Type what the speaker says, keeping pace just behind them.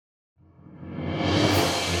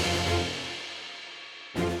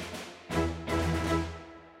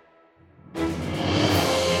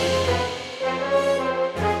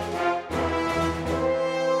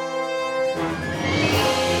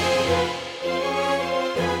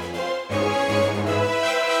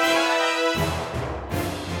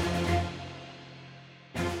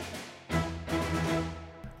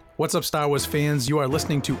What's up, Star Wars fans? You are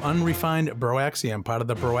listening to Unrefined Broaxium, part of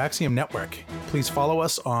the Broaxium Network. Please follow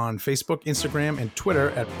us on Facebook, Instagram, and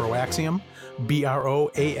Twitter at Broaxium,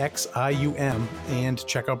 Broaxium, and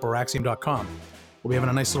check out Broaxium.com. We'll be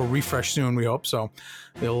having a nice little refresh soon, we hope, so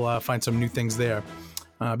you'll find some new things there.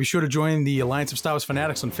 Be sure to join the Alliance of Star Wars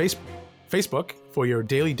Fanatics on Facebook for your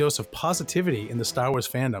daily dose of positivity in the Star Wars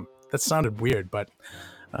fandom. That sounded weird, but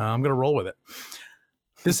I'm going to roll with it.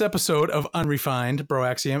 This episode of Unrefined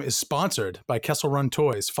Broaxium is sponsored by Kessel Run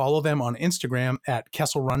Toys. Follow them on Instagram at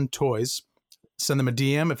Kessel Run Toys. Send them a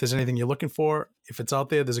DM if there's anything you're looking for. If it's out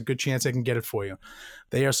there, there's a good chance they can get it for you.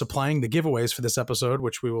 They are supplying the giveaways for this episode,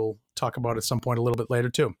 which we will talk about at some point a little bit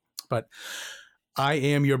later too. But I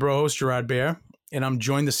am your bro host, Gerard Bear, and I'm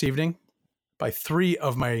joined this evening by three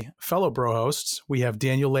of my fellow bro hosts. We have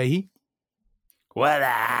Daniel Leahy. What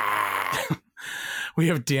up? We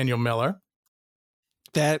have Daniel Miller.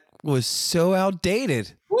 That was so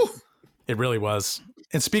outdated. Woo. It really was.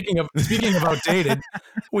 And speaking of outdated,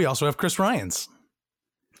 we also have Chris Ryans.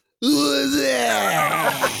 He did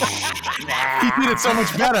it so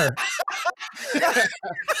much better.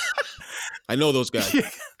 I know those guys.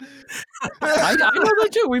 I know them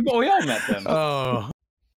too. We all met them. Oh,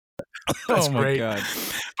 that's my great. God.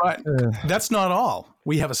 But that's not all.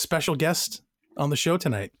 We have a special guest on the show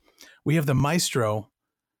tonight. We have the maestro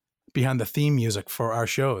behind the theme music for our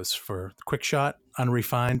shows, for Quick Shot,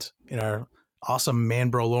 Unrefined, and our awesome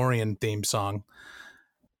Mandalorian theme song,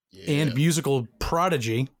 and musical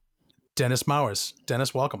prodigy, Dennis Mowers.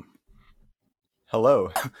 Dennis, welcome.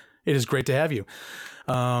 Hello. It is great to have you.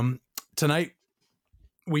 Tonight,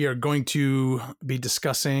 we are going to be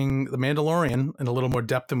discussing The Mandalorian in a little more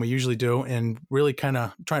depth than we usually do, and really kind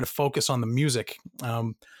of trying to focus on the music.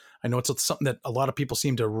 I know it's something that a lot of people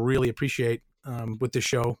seem to really appreciate with this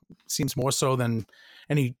show. It seems more so than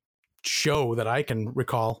any show that I can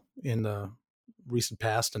recall in the recent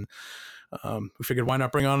past. And we figured, why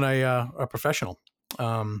not bring on a professional?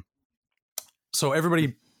 So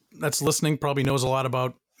everybody that's listening probably knows a lot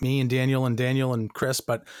about me and Daniel and Chris.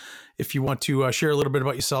 But if you want to share a little bit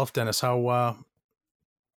about yourself, Dennis, how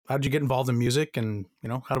did you get involved in music, and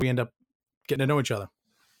how do we end up getting to know each other?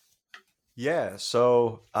 Yeah,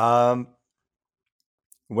 so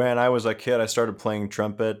when I was a kid, I started playing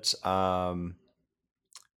trumpet. I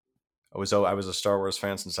was a Star Wars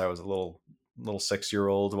fan since I was a little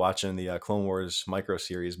 6-year-old, watching the Clone Wars micro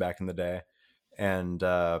series back in the day, and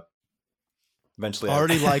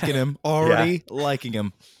eventually liking him.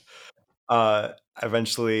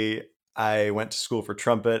 Eventually, I went to school for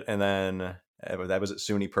trumpet, and then that was at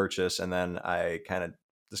SUNY Purchase, and then I kind of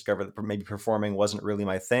discovered that maybe performing wasn't really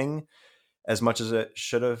my thing as much as it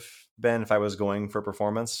should have been if I was going for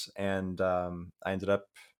performance. And I ended up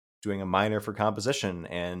doing a minor for composition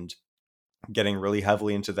and getting really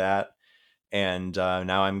heavily into that. And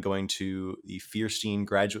now I'm going to the Fierstein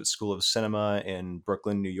Graduate School of Cinema in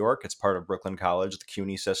Brooklyn, New York. It's part of Brooklyn College, the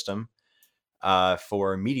CUNY system,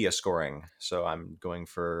 for media scoring. So I'm going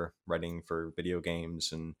for writing for video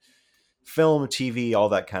games and film, TV, all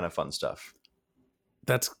that kind of fun stuff.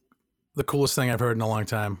 That's the coolest thing I've heard in a long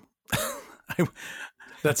time.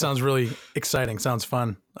 That sounds really exciting. Sounds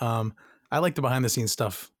fun. I like the behind the scenes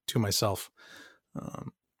stuff too myself.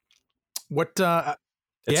 It's fun.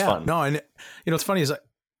 No, and what's funny is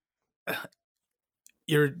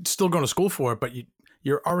you're still going to school for it, but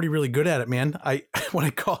you're already really good at it, man. When I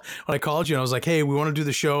called you and I was like, hey, we want to do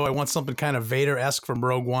the show. I want something kind of Vader-esque from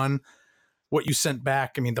Rogue One. What you sent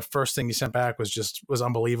back, I mean, the first thing you sent back was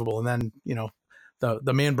unbelievable. And then,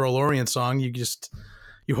 the Mandalorian song,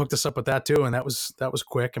 you hooked us up with that too, and that was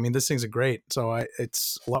quick. I mean, this thing's great. So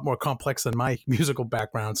it's a lot more complex than my musical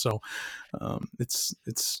background. So it's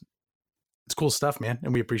cool stuff, man,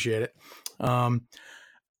 and we appreciate it.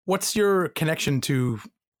 What's your connection to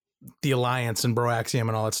the Alliance and Broaxium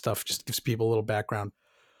and all that stuff? Just gives people a little background.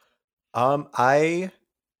 I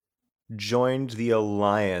joined the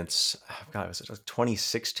Alliance. God, was it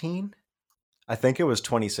 2016? I think it was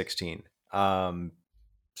 2016.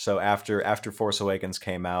 So after Force Awakens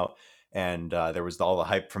came out, and there was all the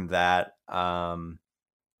hype from that, and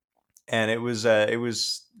it was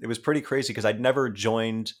pretty crazy because I'd never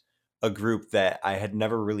joined a group that I had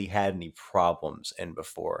never really had any problems in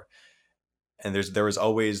before, and there was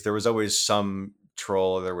always some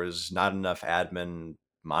troll. There was not enough admin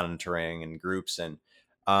monitoring and groups, and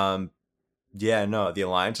the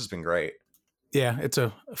Alliance has been great. Yeah, it's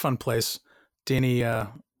a fun place. Danny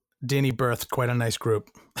birthed quite a nice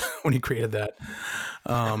group when he created that.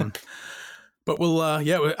 But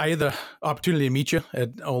I had the opportunity to meet you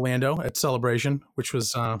at Orlando at Celebration, which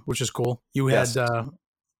was cool. You had, yes.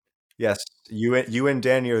 Yes, you and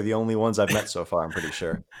Danny are the only ones I've met so far. I'm pretty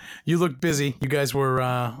sure. You looked busy. You guys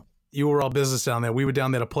were you were all business down there. We were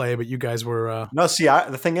down there to play, but you guys were. No, see,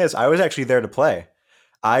 the thing is, I was actually there to play.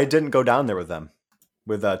 I didn't go down there with them,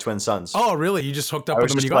 with Twin Sons. Oh, really? You just hooked up I with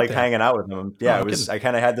was them when just you got like there? hanging out with them. Yeah, Oh, it was. kidding. I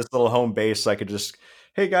kind of had this little home base, so I could just,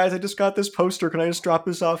 hey guys, I just got this poster. Can I just drop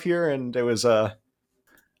this off here? And it was, yeah,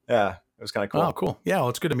 it was kind of cool. Oh, cool. Yeah, well,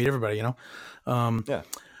 it's good to meet everybody. You know. Yeah.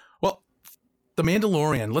 Well, The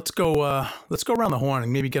Mandalorian. Let's go around the horn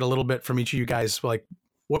and maybe get a little bit from each of you guys. Like,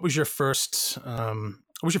 what was your first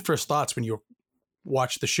thoughts when you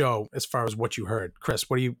watched the show? As far as what you heard, Chris,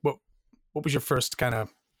 what was your first kind of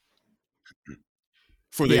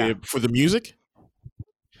for the music?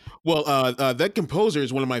 Well, that composer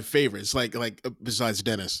is one of my favorites. Like besides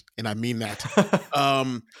Dennis, and I mean that.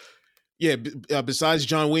 Besides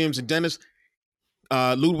John Williams and Dennis,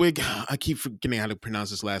 Ludwig, I keep forgetting how to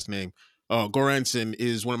pronounce his last name. Göransson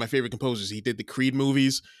is one of my favorite composers. He did the Creed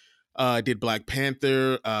movies, did Black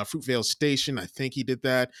Panther, Fruitvale Station. I think he did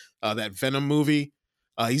that. That Venom movie.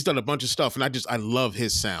 He's done a bunch of stuff, and I love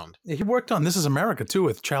his sound. he worked on This Is America too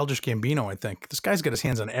with Childish Gambino. I think this guy's got his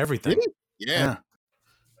hands on everything. Really? Yeah.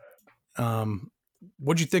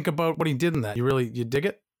 What'd you think about what he did in that? You dig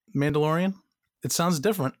it, Mandalorian? It sounds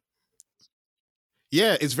different.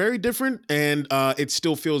 Yeah, it's very different, and it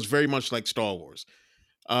still feels very much like Star Wars.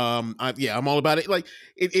 I'm all about it. Like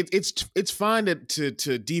it's fine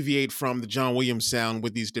to deviate from the John Williams sound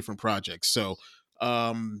with these different projects. So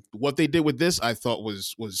what they did with this, I thought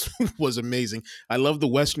was was amazing. I love the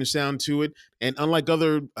Western sound to it, and unlike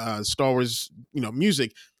other Star Wars,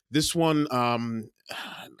 music, this one,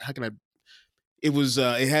 how can I? It was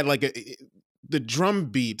it had like the drum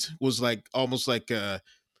beat was like almost like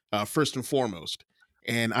First and Foremost.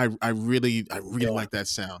 And I really like that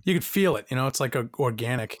sound. You could feel it. It's like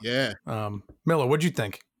organic. Yeah. Miller, what'd you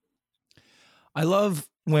think? I love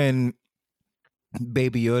when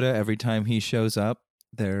Baby Yoda, every time he shows up,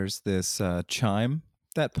 there's this chime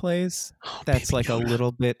that plays. That's like Yoda. A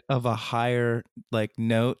little bit of a higher like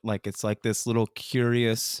note. Like it's like this little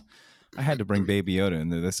curious. I had to bring Baby Yoda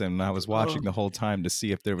into this, and I was watching the whole time to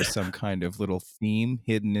see if there was some kind of little theme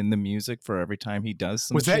hidden in the music for every time he does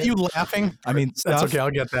some Was that you laughing? I mean, that's okay.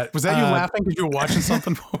 I'll get that. Was that you laughing because you were watching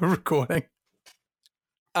something while we were recording?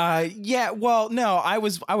 Yeah. Well, no, I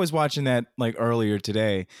was watching that like earlier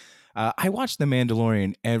today. I watch The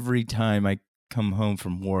Mandalorian every time I come home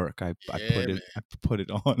from work. I put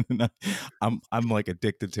it on, and I'm like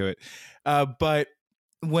addicted to it. But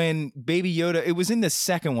when Baby Yoda, it was in the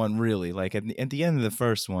second one, really. Like at the end of the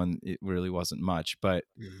first one, it really wasn't much. But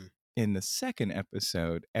in the second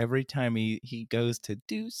episode, every time he goes to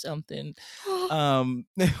do something,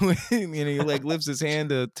 he like lifts his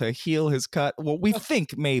hand to heal his cut. Well, we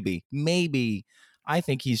think maybe I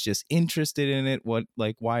think he's just interested in it.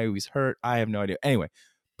 Why he was hurt, I have no idea. Anyway,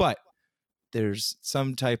 but there's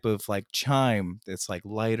some type of like chime that's like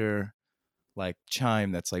lighter. Like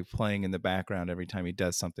chime that's like playing in the background every time he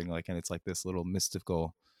does something, like, and it's like this little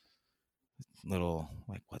mystical little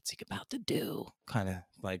like what's he about to do kind of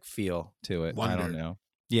like feel to it. Wonder. I don't know.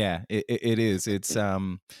 Yeah, it is. It's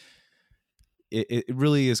it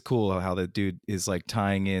really is cool how the dude is like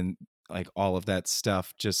tying in like all of that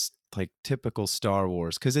stuff, just like typical Star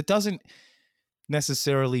Wars, because it doesn't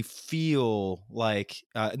necessarily feel like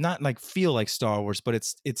not like feel like Star Wars, but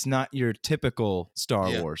it's not your typical Star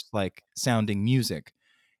Wars like sounding music,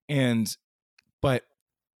 but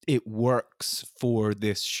it works for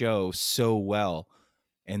this show so well.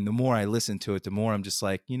 And the more I listen to it, the more I'm just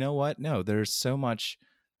like, you know what? No, there's so much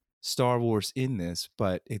Star Wars in this,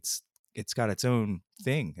 but it's got its own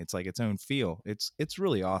thing. It's like its own feel. It's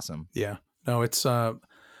really awesome. Yeah. No, it's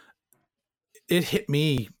it hit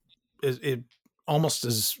me. It almost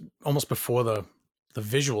before the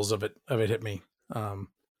visuals of it hit me.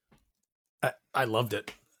 I loved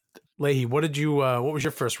it. Leahy, what was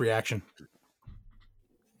your first reaction?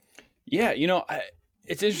 Yeah,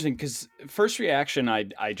 it's interesting because first reaction,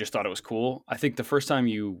 I just thought it was cool. I think the first time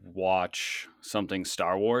you watch something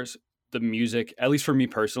Star Wars, the music, at least for me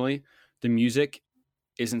personally, the music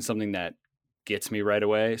isn't something that gets me right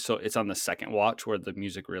away. So it's on the second watch where the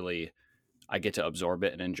music really, I get to absorb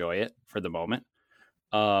it and enjoy it for the moment.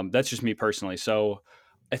 That's just me personally. So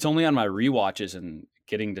it's only on my rewatches and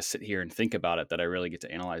getting to sit here and think about it that I really get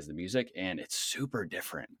to analyze the music, and it's super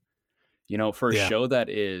different. For a show that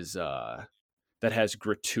is that has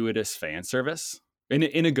gratuitous fan service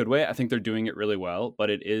in a good way, I think they're doing it really well. But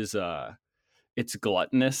it is it's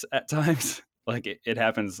gluttonous at times. Like it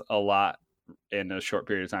happens a lot in a short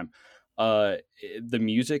period of time. The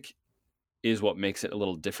music is what makes it a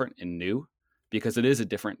little different and new. because it is a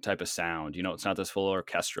different type of sound. You know, it's not this full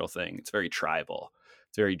orchestral thing. It's very tribal.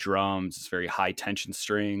 It's very drums. It's very high tension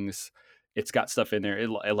strings. It's got stuff in there,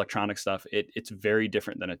 electronic stuff. It's very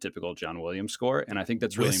different than a typical John Williams score, and I think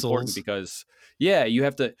that's really important Whistles. because you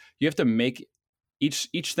have to make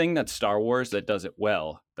each thing that's Star Wars that does it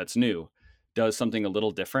well, that's new, does something a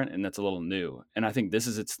little different and that's a little new. And I think this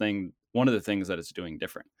is its thing, one of the things that it's doing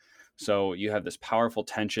different. So you have this powerful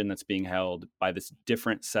tension that's being held by this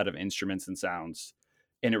different set of instruments and sounds,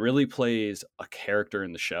 and it really plays a character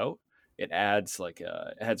in the show. It adds it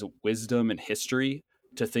adds wisdom and history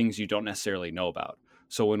to things you don't necessarily know about.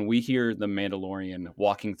 So when we hear the Mandalorian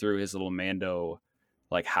walking through his little Mando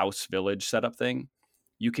like house village setup thing,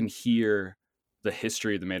 you can hear the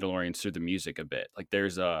history of the Mandalorians through the music a bit. Like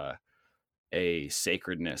there's a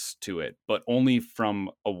sacredness to it, but only from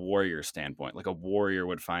a warrior standpoint. Like a warrior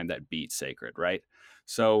would find that beat sacred, right?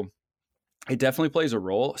 So it definitely plays a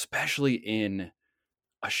role, especially in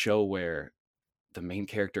a show where the main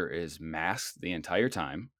character is masked the entire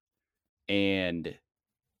time. And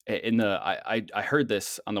I heard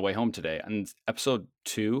this on the way home today. On episode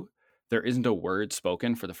 2, there isn't a word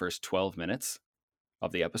spoken for the first 12 minutes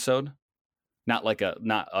of the episode. Not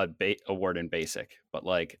a word in basic, but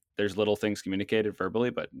like there's little things communicated verbally,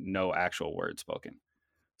 but no actual word spoken.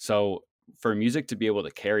 So for music to be able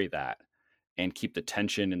to carry that and keep the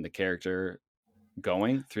tension in the character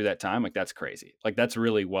going through that time, like that's crazy. Like that's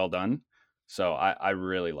really well done. So I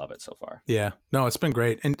really love it so far. Yeah, no, it's been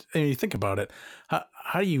great. And you think about it,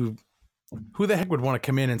 who the heck would want to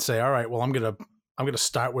come in and say, all right, well, I'm gonna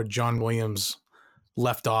start where John Williams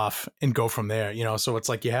left off and go from there. You know, so it's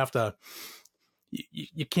like you have to.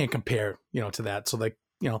 You can't compare, to that. So like,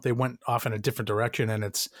 they went off in a different direction, and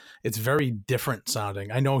it's very different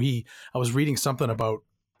sounding. I know I was reading something about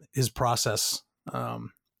his process, and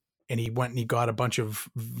he went and he got a bunch of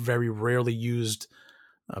very rarely used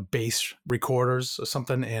bass recorders or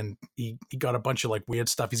something, and he got a bunch of like weird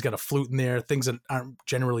stuff. He's got a flute in there, things that aren't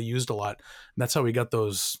generally used a lot, and that's how he got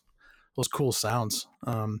those cool sounds.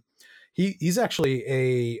 He's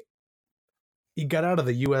actually he got out of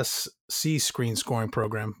the USC screen scoring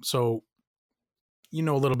program. So, a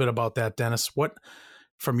little bit about that, Dennis. What,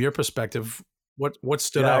 from your perspective, what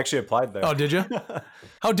stood out? I actually applied there. Oh, did you?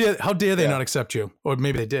 How dare they Yeah. not accept you? Or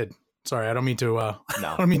maybe they did. Sorry, I don't mean to. No,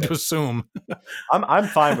 I don't mean to assume. I'm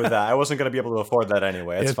fine with that. I wasn't going to be able to afford that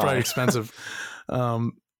anyway. It's fine. Probably expensive.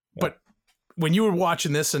 But when you were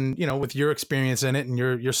watching this, and with your experience in it, and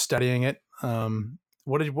you're studying it,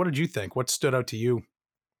 what did you think? What stood out to you?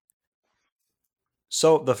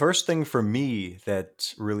 So the first thing for me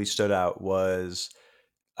that really stood out was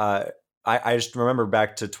I just remember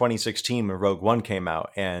back to 2016 when Rogue One came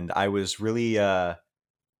out, and I was really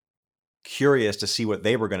curious to see what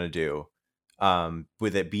they were going to do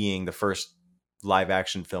with it being the first live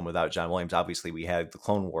action film without John Williams. Obviously, we had the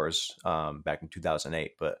Clone Wars back in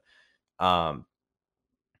 2008,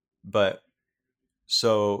 but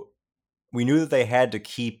so we knew that they had to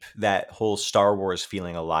keep that whole Star Wars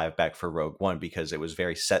feeling alive back for Rogue One because it was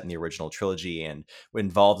very set in the original trilogy and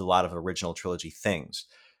involved a lot of original trilogy things.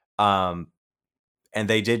 And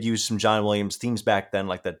they did use some John Williams themes back then,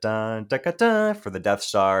 like the dun da da da for the Death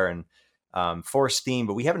Star and Force theme,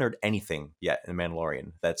 but we haven't heard anything yet in The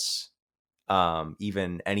Mandalorian that's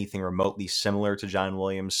even anything remotely similar to John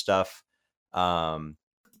Williams stuff. Yeah,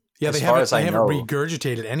 they haven't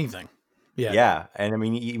regurgitated anything. Yeah. And I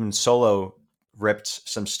mean, even Solo ripped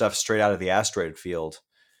some stuff straight out of the asteroid field.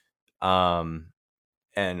 And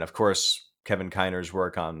of course, Kevin Kiner's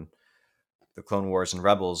work on the Clone Wars and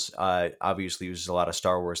Rebels obviously uses a lot of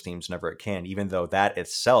Star Wars themes whenever it can, even though that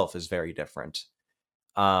itself is very different.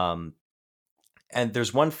 And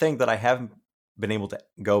there's one thing that I haven't been able to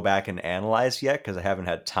go back and analyze yet because I haven't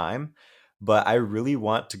had time, but I really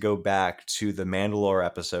want to go back to the Mandalore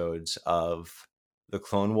episodes of the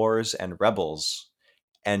Clone Wars and Rebels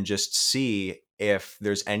and just see if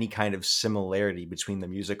there's any kind of similarity between the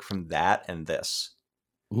music from that and this.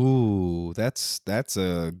 Ooh, that's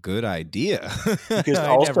a good idea. Because I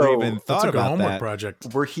also, never even That's thought a good about homework that. project.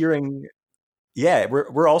 we're hearing,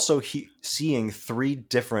 we're also seeing 3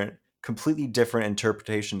 completely different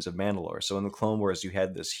interpretations of Mandalore. So in the Clone Wars, you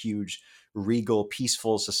had this huge, regal,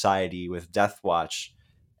 peaceful society with Death Watch,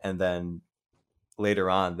 and then later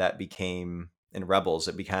on, that became in Rebels.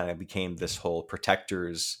 It kind of became this whole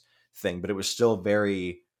protectors thing, but it was still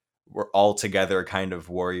we're all together kind of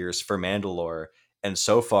warriors for Mandalore. And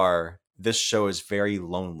so far, this show is very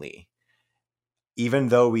lonely. Even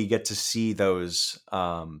though we get to see those,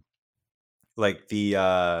 like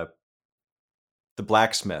the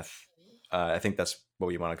blacksmith, I think that's what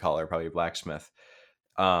we want to call her, probably blacksmith,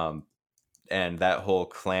 and that whole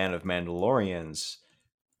clan of Mandalorians,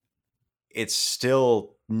 it's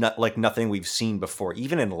still not like nothing we've seen before.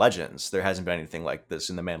 Even in Legends, there hasn't been anything like this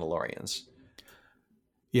in the Mandalorians.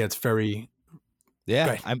 Yeah, it's very.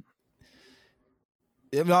 Yeah,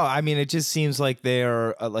 Okay. No, I mean, it just seems like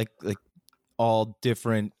they're like all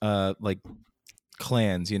different like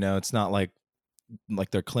clans. You know, it's not like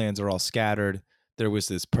their clans are all scattered. There was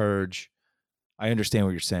this purge. I understand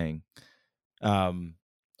what you're saying.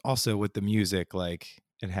 Also with the music, like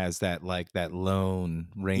it has that like that Lone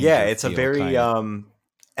Ranger. Yeah, it's a feel, very kinda.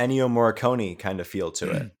 Ennio Morricone kind of feel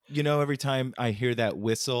to it. You know, every time I hear that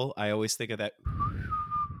whistle, I always think of that.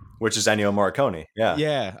 Which is Ennio Morricone. Yeah.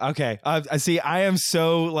 Yeah. Okay. I see. I am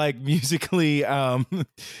so like musically. Yeah.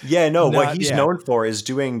 No. What not- he's yeah. known for is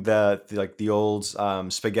doing the old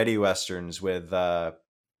spaghetti westerns with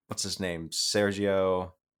what's his name,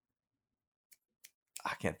 Sergio.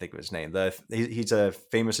 I can't think of his name. He's a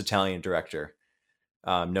famous Italian director,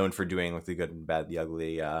 known for doing like The Good and Bad, the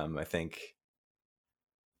Ugly. I think,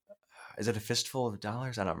 is it A Fistful of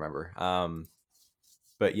Dollars? I don't remember.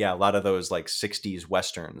 But yeah, a lot of those like 60s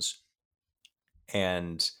westerns,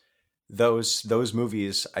 and those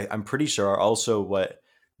movies, I'm pretty sure, are also what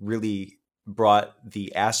really brought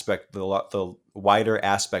the wider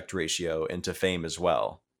aspect ratio into fame as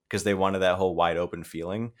well, because they wanted that whole wide open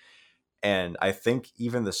feeling. And I think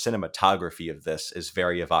even the cinematography of this is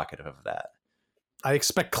very evocative of that. I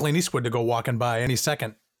expect Clint Eastwood to go walking by any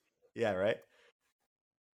second. Yeah, right.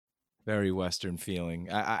 Very Western feeling.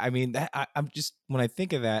 I mean, I'm just when I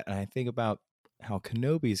think of that, and I think about how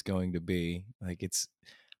Kenobi's going to be, like I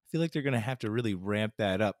feel like they're going to have to really ramp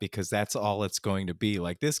that up because that's all it's going to be.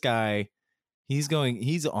 Like this guy, he's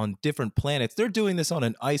on different planets. They're doing this on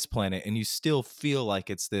an ice planet, and you still feel like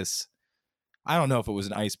it's this. I don't know if it was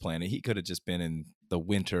an ice planet. He could have just been in the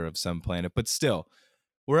winter of some planet, but still,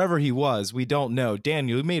 wherever he was, we don't know.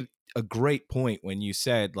 Daniel, you made a great point when you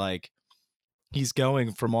said like he's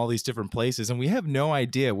going from all these different places, and we have no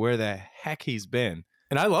idea where the heck he's been.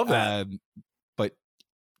 And I love that. But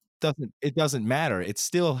it doesn't matter. It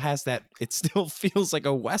still has that. It still feels like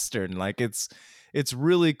a Western. Like it's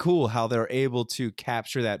really cool how they're able to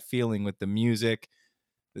capture that feeling with the music,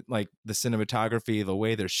 like the cinematography, the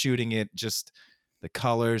way they're shooting it, just the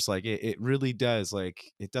colors. Like it really does.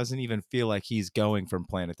 Like it doesn't even feel like he's going from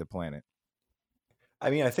planet to planet. I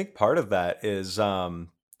mean, I think part of that is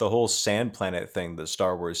the whole sand planet thing that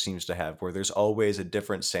Star Wars seems to have, where there's always a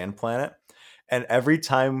different sand planet. And every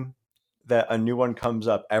time that a new one comes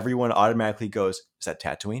up, everyone automatically goes, is that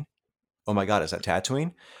Tatooine? Oh my God, is that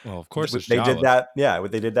Tatooine? Well, of course they did that. Yeah,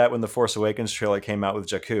 they did that when the Force Awakens trailer came out with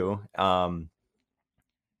Jakku.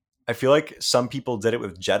 I feel like some people did it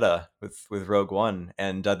with Jeddah with Rogue One,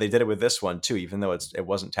 and they did it with this one too, even though it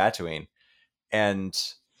wasn't Tatooine.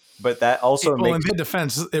 But that also in makes their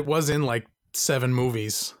defense, it was in like 7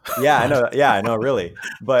 movies. Yeah, I know. Yeah, I know. Really,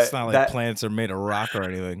 but it's not like planets are made of rock or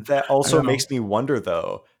anything. That also makes me wonder,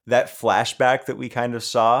 though, that flashback that we kind of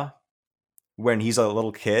saw when he's a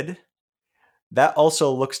little kid, that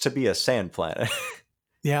also looks to be a sand planet.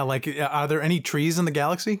 Yeah, like are there any trees in the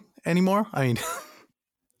galaxy anymore? I mean,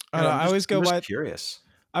 I always go by curious.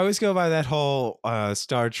 I always go by that whole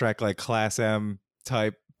Star Trek like Class M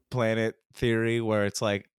type planet theory, where it's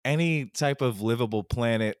like any type of livable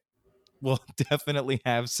planet will definitely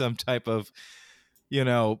have some type of,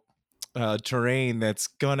 terrain that's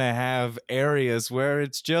gonna have areas where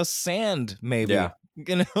it's just sand, maybe. Yeah.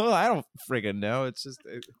 I don't friggin' know. It's just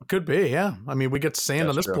could be. Yeah, I mean, we get sand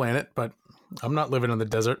on this planet, but I'm not living in the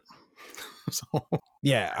desert. So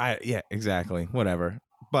yeah, exactly. Whatever,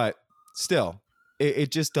 but still,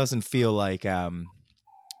 it just doesn't feel like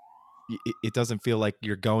it doesn't feel like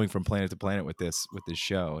you're going from planet to planet with this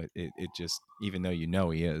show. It just, even though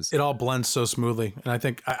he is, it all blends so smoothly. And I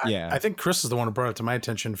think I think Chris is the one who brought it to my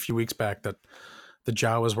attention a few weeks back that the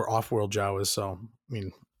Jawas were off-world Jawas. So I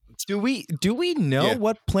mean, do we know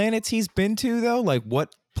what planets he's been to though? Like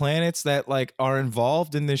what planets that like are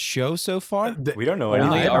involved in this show so far? We don't know.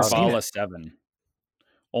 Only Arvala 7.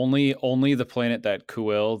 Only the planet that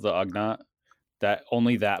Kuil, the Ugnaught, that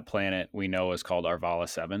only that planet we know is called Arvala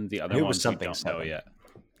 7. The other ones we don't know yet.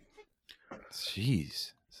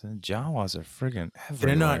 Jeez. So the Jawas are friggin'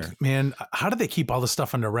 everywhere. They're not, man. How do they keep all this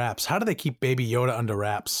stuff under wraps? How do they keep Baby Yoda under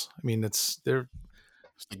wraps? I mean, it's the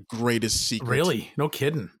greatest secret. Really? No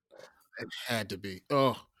kidding. It had to be.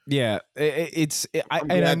 Oh, yeah. I'm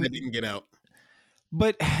glad that didn't get out.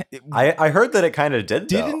 But I heard that it kind of did.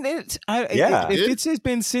 Didn't it? Yeah. If it's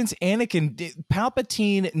been since Anakin,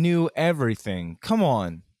 Palpatine knew everything. Come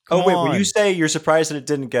on. When you say you're surprised that it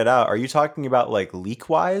didn't get out, are you talking about like leak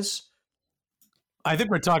wise? I think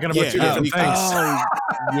we're talking about Yeah, two yeah, different we- things. Oh,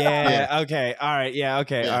 yeah. Okay. All right. Yeah.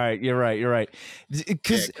 Okay. Yeah. All right. You're right. You're right.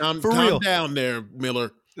 Because calm for real, down there,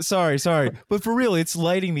 Miller. sorry, but for real, it's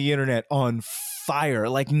lighting the internet on fire.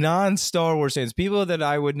 Like non-Star Wars fans, people that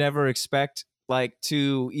I would never expect like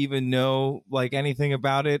to even know like anything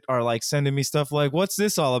about it are like sending me stuff like, "What's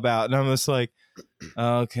this all about?" And I'm just like,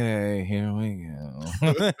 "Okay, here we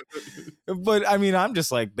go." But I mean, I'm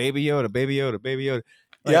just like, Baby Yoda, Baby Yoda, Baby Yoda.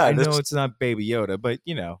 Like, Yeah, I this- know it's not Baby Yoda, but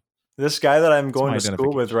you know. This guy that I'm going my to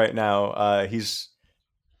school with right now, I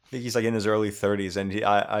think he's like in his early 30s, and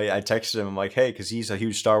I texted him. I'm like, hey, because he's a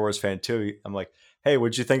huge Star Wars fan too. I'm like, hey,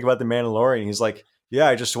 what'd you think about The Mandalorian? He's like, yeah,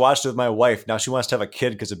 I just watched it with my wife. Now she wants to have a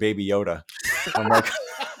kid because of Baby Yoda. I'm like,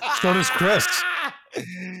 So does Chris.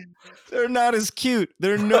 They're not as cute.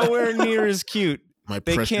 They're nowhere near as cute. My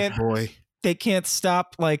They precious can't- boy. They can't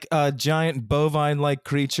stop like giant bovine-like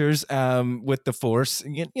creatures with the Force.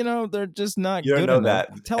 You know, they're just not you don't good know enough.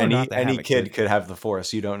 that. Tell her not to Any have a kid could have the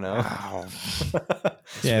Force. You don't know. Wow.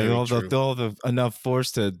 It's Yeah, very true. they'll have enough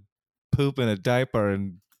Force to poop in a diaper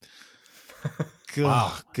and.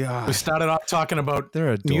 Wow. Oh, God. We started off talking about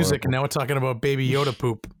They're adorable. music, and now we're talking about Baby Yoda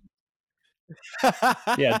poop.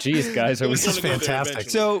 Yeah, geez, guys, are we This is gonna go there fantastic. eventually.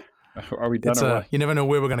 So are we done It's or what? you never know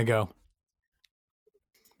where we're gonna go.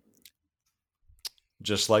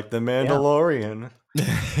 Just like The Mandalorian.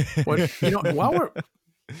 What you know? While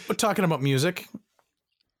we're talking about music,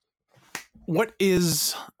 what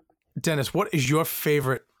is Dennis? What is your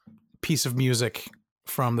favorite piece of music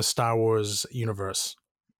from the Star Wars universe?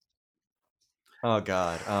 Oh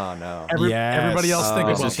God. Oh no. Yes. Everybody else think Oh,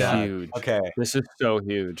 This about is that. huge. Okay. This is so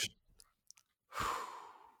huge.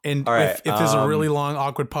 And All right, if there's a really long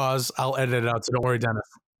awkward pause, I'll edit it out. So don't worry, Dennis.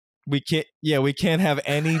 we can't. Yeah, we can't have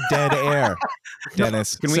any dead air,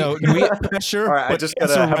 Dennis. Can we- So can we- pressure? All right. I but just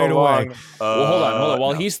answer gotta have right a away. long. Well, hold on.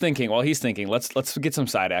 While no. he's thinking, let's get some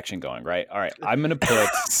side action going, right? All right, I'm gonna put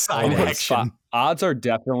Side okay, action. odds are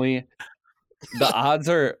definitely the odds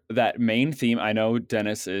are that main theme. I know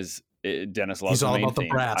Dennis loves He's the all main about the theme.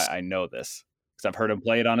 brass. I know this because I've heard him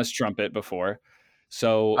play it on his trumpet before.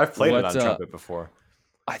 So I've played it what, on trumpet before.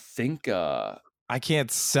 I think I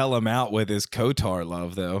can't sell him out with his Kotar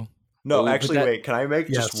love, though. No, Oh, but actually, that- wait. Can I make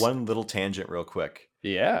Yes. just one little tangent real quick?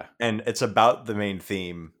 yeah. And it's about the main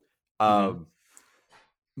theme. Mhm.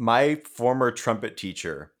 My former trumpet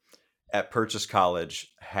teacher at Purchase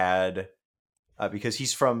College had, because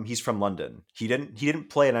he's from London. He didn't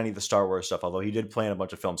play in any of the Star Wars stuff, although he did play in a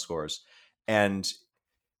bunch of film scores. And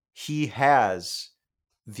he has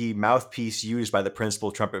the mouthpiece used by the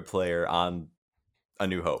principal trumpet player on A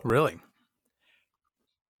New Hope. Really?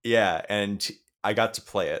 Yeah, and I got to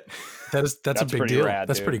play it. That's a That's big pretty deal. rad,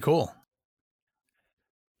 That's dude. pretty cool.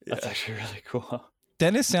 That's actually really cool.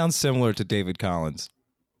 Dennis sounds similar to David Collins.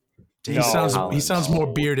 He No, sounds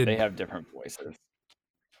more bearded. They have different voices.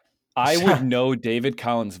 I would know David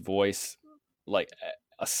Collins' voice like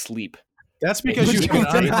asleep. That's because you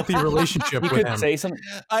have an unhealthy relationship He with could him. say something.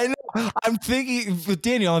 I know. I'm thinking with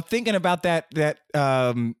Daniel. I'm thinking about that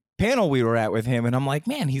panel we were at with him, and I'm like,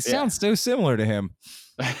 man, he sounds so similar to him.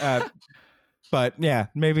 But yeah,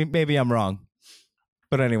 maybe I'm wrong.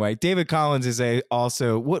 But anyway, David Collins is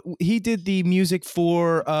also what he did the music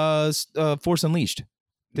for Force Unleashed,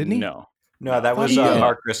 didn't he? No, No, that was He,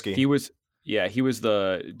 Mark Risky. he was. Yeah,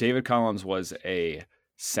 David Collins was a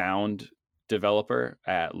sound developer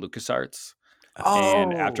at LucasArts,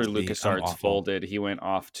 and after See, I'm LucasArts awful. folded, he went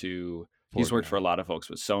off to. He's worked for a lot of folks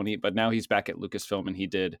with Sony, but now he's back at Lucasfilm, and he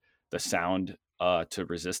did the sound to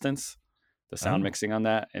Resistance, the sound Oh. mixing on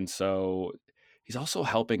that, and so he's also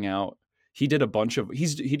helping out. He did a bunch of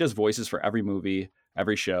he does voices for every movie,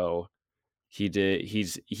 every show. He's a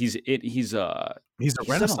done a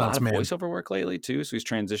Renaissance lot of man. voiceover work lately too, so he's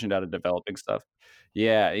transitioned out of developing stuff.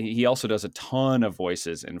 Yeah, he also does a ton of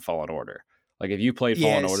voices in Fallen Order. Like if you played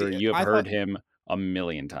Fallen Yeah, Order, see, you I have heard thought- him a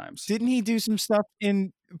million times. Didn't he do some stuff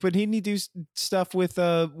in? But didn't he do stuff with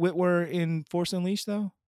Whitwer in Force Unleashed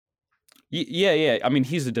though? Yeah. I mean,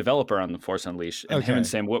 he's a developer on the Force Unleashed, and him and Okay.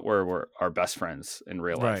 Sam Witwer are best friends in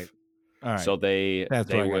real life. Right. All right. So they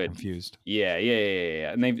That's where I got would confused. yeah,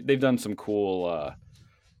 and they've done some cool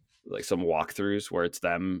like some walkthroughs where it's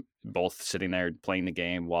them both sitting there playing the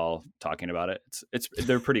game while talking about it.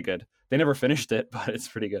 They're pretty good. They never finished it, but it's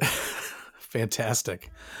pretty good.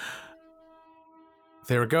 Fantastic.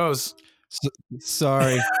 There it goes.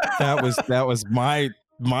 Sorry, that was my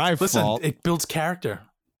Listen, fault. it builds character.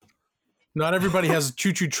 Not everybody has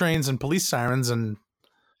choo-choo trains and police sirens and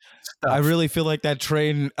stuff. I really feel like that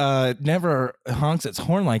train never honks its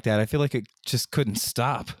horn like that. I feel like it just couldn't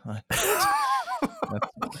stop.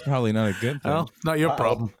 That's probably not a good thing. Well, not your Uh-oh.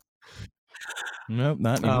 problem. Nope,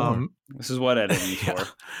 not anymore. This is what editing's for.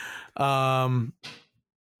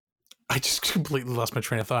 I just completely lost my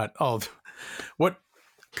train of thought. Oh, what?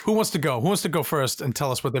 Who wants to go? Who wants to go first and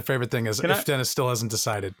tell us what their favorite thing is? If Dennis still hasn't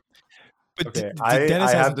decided. But Okay, Dennis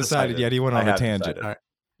I have hasn't decided yet. He went on a tangent. decided. All right.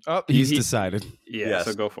 Oh, he's decided. Yeah, Yes.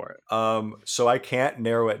 so go for it. So I can't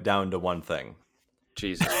narrow it down to one thing.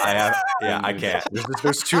 Jesus. I can't.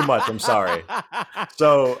 There's too much. I'm sorry.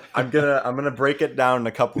 So I'm gonna break it down in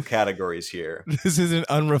a couple categories here. This isn't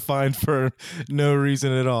unrefined for no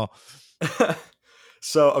reason at all.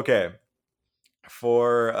 So okay,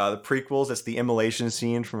 for the prequels, it's the immolation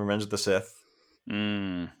scene from Revenge of the Sith.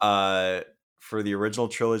 For the original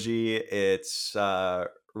trilogy, it's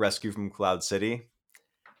Rescue from Cloud City.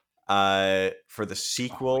 For the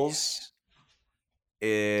sequels,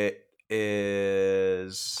 it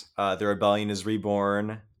is The Rebellion is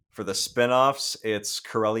Reborn. For the spin-offs, it's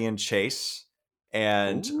Corellian Chase.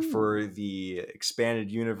 And for the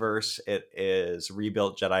expanded universe, it is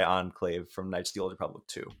Rebuilt Jedi Enclave from Knights of the Old Republic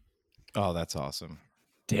 2. Oh, that's awesome.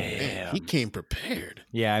 Man, he came prepared.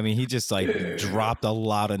 Yeah, I mean, he just like dropped a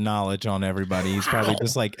lot of knowledge on everybody. He's probably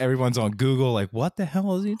just like everyone's on Google, like, what the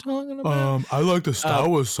hell is he talking about? I like the Star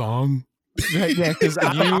Wars song. Yeah, because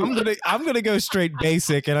I'm gonna go straight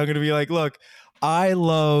basic, and I'm gonna be like, look, I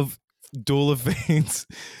love Duel of Fates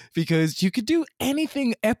because you could do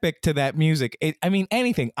anything epic to that music. I mean,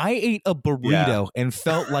 anything. I ate a burrito and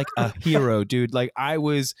felt like a hero, dude. Like I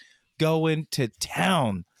was going to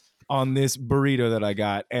town on this burrito that I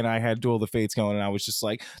got, and I had Duel of the Fates going, and I was just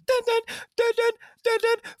like, dun, dun, dun, dun, dun,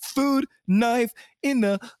 dun, food, knife in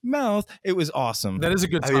the mouth. It was awesome. That is a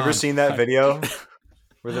good Have song. you ever seen that video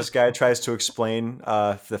where this guy tries to explain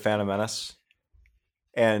the Phantom Menace?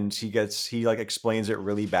 And he like explains it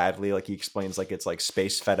really badly. Like he explains like it's like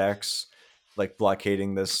space FedEx, like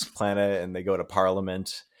blockading this planet, and they go to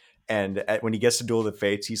Parliament. And when he gets to Duel of the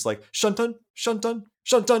Fates, he's like, Shuntun, Shuntun,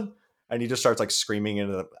 Shuntun. And he just starts like screaming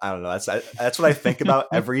into the, I don't know. That's what I think about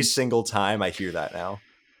every single time I hear that now.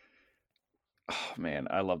 Oh man,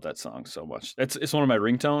 I love that song so much. It's one of my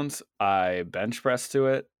ringtones. I bench press to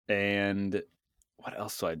it, and what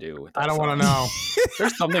else do I do with that I don't want song? to know.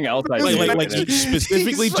 There's something else I do. Like with it.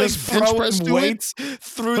 specifically He's, just like, bench press throwing to it? weights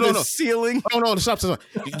through No, the no. ceiling. Oh no! Stop!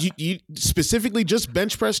 You specifically just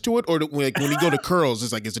bench press to it, or like when you go to curls,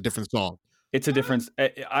 it's a different song. It's a difference.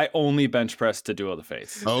 I only bench press to Duel of the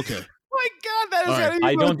Fates. Oh, okay. My God, that is All right. gotta be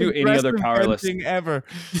I the don't do most any other aggressive powerless- thing ever.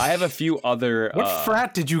 I have a few other What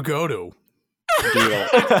frat did you go to? Duel.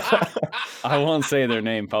 I won't say their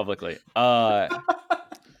name publicly.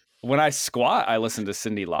 When I squat, I listen to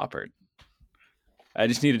Cyndi Lauper. I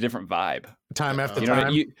just need a different vibe. Time after You know,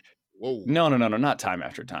 time. Whoa. No, not time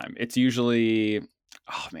after time. It's usually,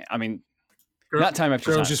 oh man, I mean, Girl- not time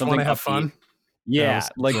after time. Girls just something want to have upbeat. fun. Yeah,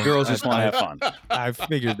 Girls- like girls just want to have fun. I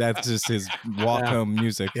figured that's just his walk home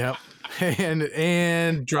music. Yep.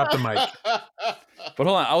 And drop the mic. But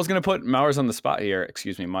hold on, I was gonna put Mowers on the spot here.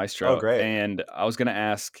 Excuse me, Maestro. Oh, great. And I was gonna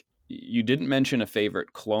ask, you didn't mention a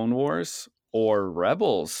favorite Clone Wars or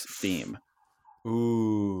Rebels theme.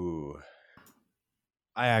 Ooh.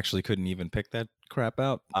 I actually couldn't even pick that crap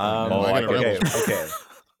out. Oh, I got okay, Rebels.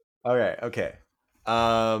 okay.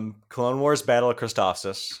 Clone Wars Battle of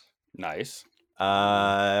Christophsis. Nice.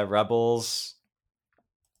 Rebels.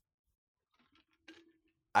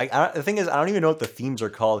 The thing is, I don't even know what the themes are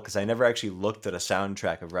called because I never actually looked at a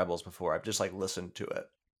soundtrack of Rebels before. I've just like listened to it.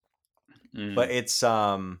 Mm. But it's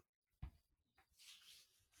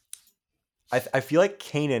I feel like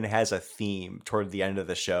Kanan has a theme toward the end of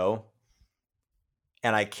the show.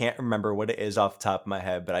 And I can't remember what it is off the top of my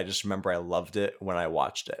head, but I just remember I loved it when I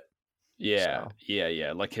watched it. Yeah, So.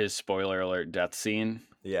 yeah. Like his spoiler alert death scene.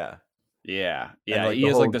 Yeah. Yeah. And, like, He the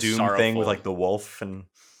is whole like the Doom sorrowful thing with like the wolf and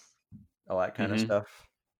all that kind of Mhm. stuff.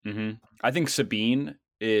 Mm-hmm. I think Sabine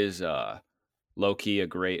is low key a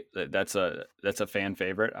great. That's a fan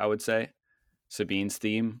favorite. I would say Sabine's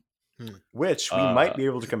theme. Which we might be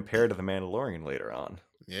able to compare to The Mandalorian later on.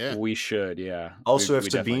 Yeah. We should, yeah. Also, We if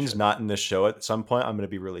definitely Sabine's should. not in this show at some point, I'm going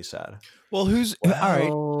to be really sad. Well, all right?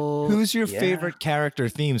 Who's your yeah. favorite character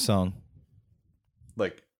theme song?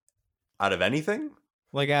 Like, out of anything?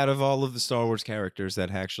 Like out of all of the Star Wars characters that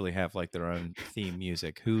actually have like their own theme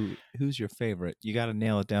music, who's your favorite? You got to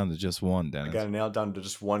nail it down to just one, I Dennis. got to nail it down to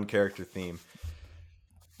just one character theme.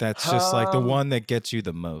 That's just like the Um, one that gets you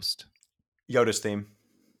the most. Yoda's theme.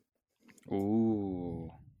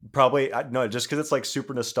 Ooh. Probably, no, just because it's like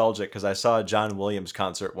super nostalgic. Because I saw a John Williams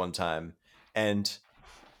concert one time, and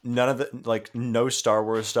none of the no Star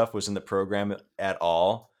Wars stuff was in the program at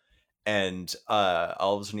all. And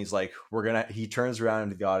all of a sudden he's like, he turns around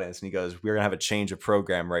into the audience and he goes, "We're gonna have a change of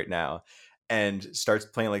program right now." and starts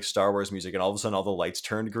playing like Star Wars music, and all of a sudden all the lights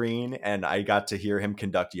turned green, and I got to hear him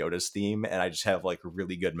conduct Yoda's theme, and I just have like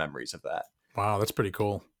really good memories of that. Wow, that's pretty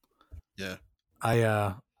cool. Yeah.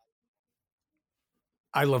 I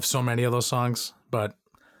love so many of those songs, but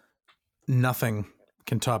nothing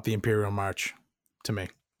can top the Imperial March to me.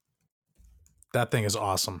 That thing is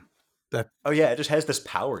awesome. Oh yeah, it just has this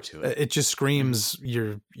power to it. It just screams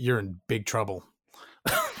you're in big trouble.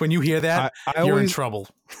 When you hear that, I you're in always, trouble.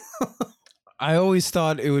 I always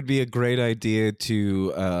thought it would be a great idea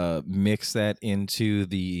to mix that into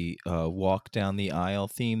the walk down the aisle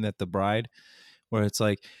theme that the bride, where it's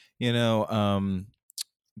like, dun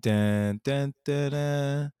dun dun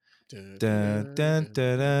dun dun dun dun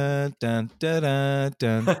dun dun dun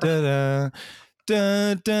dun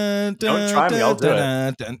dun dun. Don't try me, I'll do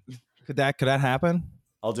it. Could that happen?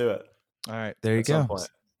 I'll do it. All right, there you At some go. point.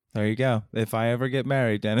 There you go. If I ever get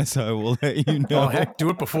married, Dennis, I will let you know. Oh heck, do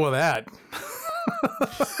it before that.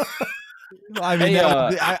 I mean, Hey,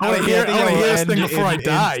 I want to hear this thing before I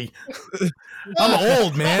die. I'm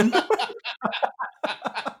old, man.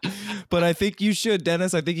 But I think you should,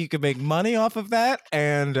 Dennis. I think you could make money off of that.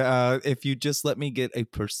 And if you just let me get a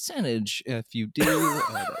percentage, if you do,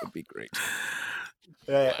 that would be great.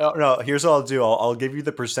 No, here's what I'll do. I'll give you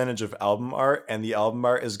the percentage of album art, and the album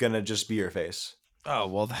art is gonna just be your face. Oh,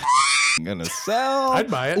 well, that's gonna sell.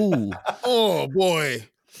 I'd buy it. Ooh. Oh boy.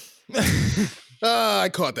 I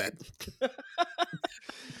caught that.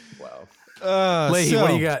 Wow. Leahy, what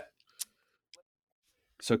do you got?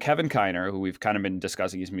 So Kevin Kiner, who we've kind of been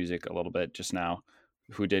discussing his music a little bit just now,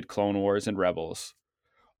 who did Clone Wars and Rebels.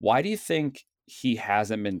 Why do you think he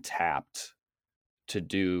hasn't been tapped to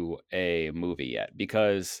do a movie yet?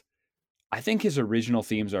 Because I think his original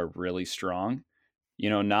themes are really strong.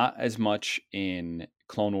 Not as much in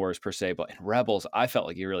Clone Wars per se, but in Rebels, I felt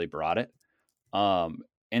like he really brought it.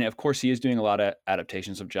 And of course, he is doing a lot of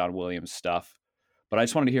adaptations of John Williams stuff. But I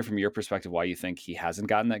just wanted to hear from your perspective why you think he hasn't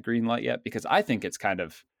gotten that green light yet, because I think it's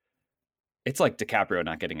like DiCaprio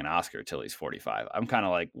not getting an Oscar till he's 45. I'm kind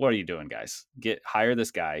of like, what are you doing, guys? Hire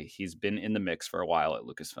this guy. He's been in the mix for a while at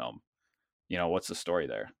Lucasfilm. What's the story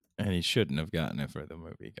there? And he shouldn't have gotten it for the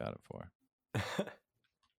movie he got it for.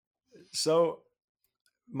 So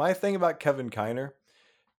my thing about Kevin Kiner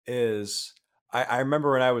is I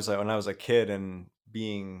remember when I was a kid and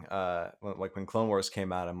being when Clone Wars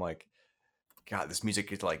came out, I'm like, God, this music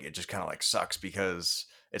is like, it just kind of like sucks because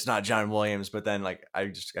it's not John Williams. But then like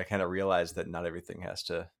I kind of realized that not everything has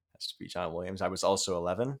to be John Williams. I was also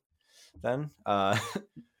 11 then,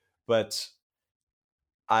 but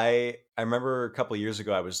I remember a couple of years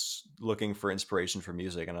ago I was looking for inspiration for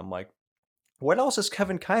music, and I'm like, what else has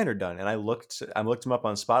Kevin Kiner done? And I looked him up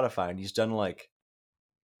on Spotify, and he's done like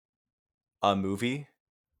a movie,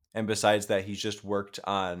 and besides that, he's just worked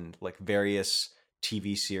on like various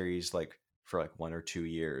TV series like for like 1 or 2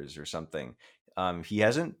 years or something. He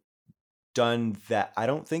hasn't done that. I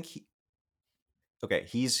don't think he's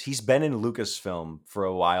been in Lucasfilm for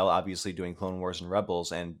a while, obviously doing Clone Wars and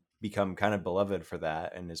Rebels, and become kind of beloved for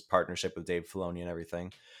that and his partnership with Dave Filoni and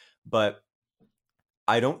everything. But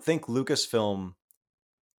I don't think Lucasfilm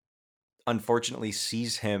unfortunately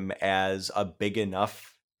sees him as a big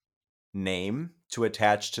enough name to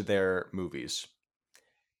attach to their movies.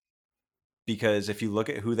 Because if you look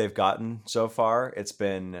at who they've gotten so far, it's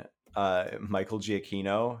been Michael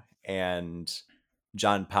Giacchino and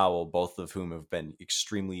John Powell, both of whom have been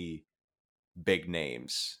extremely big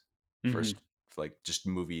names for like just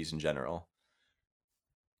movies in general.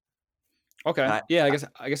 Okay. I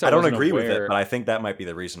guess I don't agree with it, but I think that might be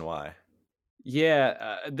the reason why.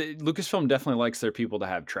 Yeah, Lucasfilm definitely likes their people to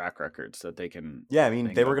have track records that they can. Yeah, I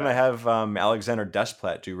mean, they were going to have Alexander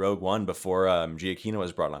Desplat do Rogue One before Giacchino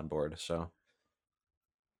was brought on board. So,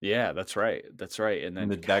 yeah, that's right. And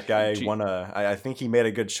then that guy won I think he made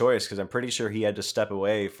a good choice because I'm pretty sure he had to step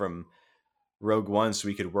away from Rogue One so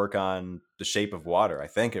he could work on The Shape of Water. I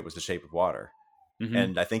think it was The Shape of Water,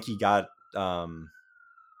 and I think he got.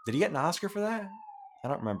 Did he get an Oscar for that? I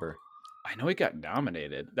don't remember. I know he got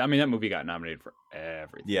nominated. I mean, that movie got nominated for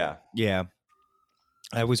everything. Yeah.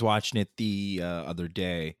 I was watching it the other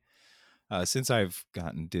day. Since I've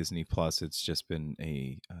gotten Disney Plus, it's just been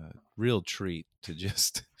a real treat to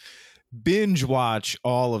just binge watch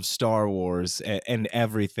all of Star Wars and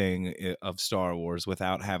everything of Star Wars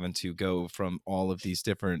without having to go from all of these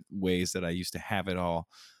different ways that I used to have it all.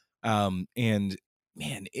 And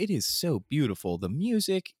man, it is so beautiful. The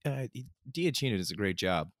music, Giacchino does a great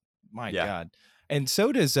job. My God. And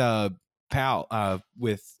so does Pal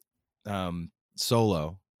with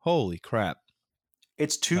Solo. Holy crap.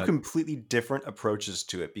 It's two completely different approaches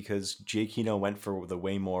to it because Giacchino went for the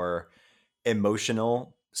way more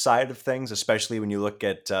emotional side of things, especially when you look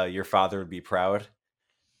at Your Father Would Be Proud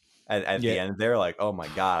at the Yeah. end there. Like, oh my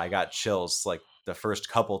god, I got chills like the first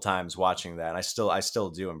couple times watching that. And I still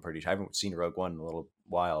do. I'm pretty sure I haven't seen Rogue One in a little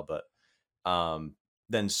while, but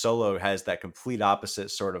then Solo has that complete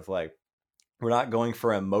opposite sort of like, we're not going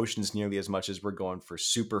for emotions nearly as much as we're going for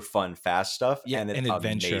super fun, fast stuff, Yeah, and it's and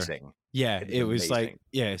adventure. amazing. Yeah, It is it was like, amazing.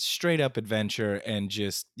 yeah, straight up adventure and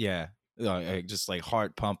just, yeah, just like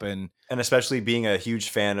heart pumping. And especially being a huge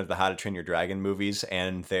fan of the How to Train Your Dragon movies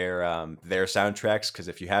and their soundtracks, because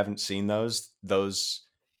if you haven't seen those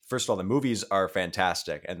first of all, the movies are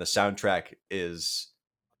fantastic, and the soundtrack is,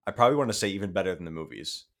 I probably want to say, even better than the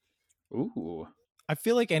movies. Ooh. I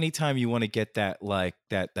feel like anytime you want to get that like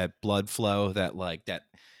that blood flow, that like that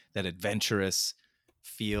adventurous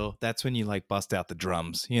feel, that's when you like bust out the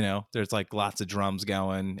drums. You know, there's like lots of drums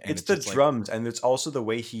going, and It's the just like, drums, and it's also the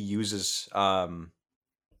way he uses other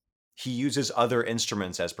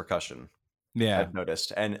instruments as percussion. yeah, I've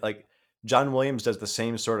noticed, and like John Williams does the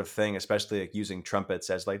same sort of thing, especially like using trumpets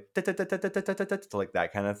as like like that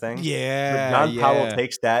kind of thing. But yeah, John Powell yeah.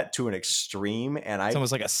 takes that to an extreme, and It's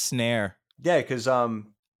almost like a snare. yeah, because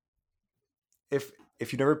if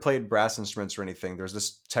you never played brass instruments or anything, there's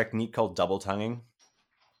this technique called double tonguing,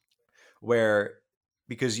 where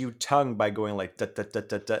because you tongue by going like da da da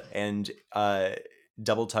da da, and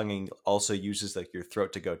double tonguing also uses like your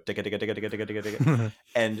throat to go digga digga digga digga digga digga digga,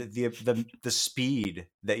 and the speed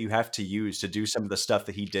that you have to use to do some of the stuff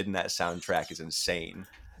that he did in that soundtrack is insane.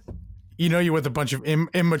 You know, you're with a bunch of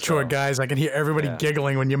immature So, guys. I can hear everybody yeah.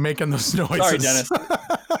 giggling when you're making those noises. Sorry, Dennis.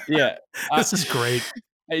 Yeah. This is great.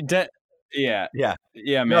 Yeah. Yeah,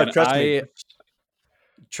 Yeah, no, man. trust me.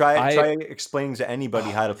 Try I- explaining to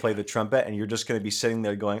anybody how to play the trumpet, and you're just going to be sitting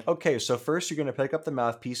there going, okay, so first you're going to pick up the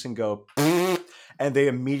mouthpiece and go, and they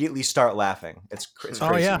immediately start laughing. It's crazy.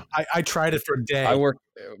 Oh yeah, I tried it for a day.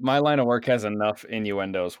 my line of work has enough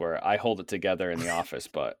innuendos where I hold it together in the office,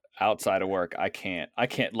 but outside of work, I can't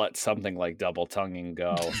let something like double tonguing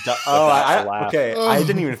go. Okay. I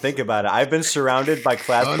didn't even think about it. I've been surrounded by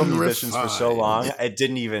classical musicians for so long, it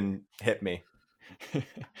didn't even hit me.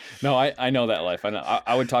 No, I know that life. I know.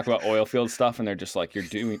 I would talk about oil field stuff, and they're just like,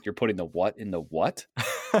 you're putting the what in the what?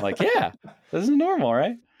 I'm like, yeah, this is normal,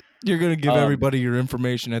 right? You're gonna give everybody your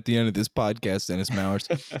information at the end of this podcast, Dennis Mowers.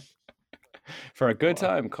 For a good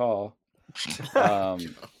time, call.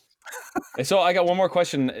 So I got one more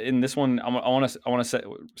question in this one. I want to say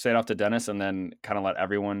it off to Dennis, and then kind of let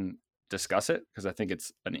everyone discuss it, because I think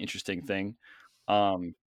it's an interesting thing.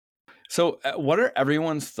 So what are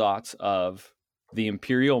everyone's thoughts of the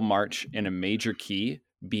Imperial March in a major key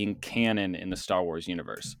being canon in the Star Wars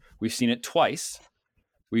universe? We've seen it twice.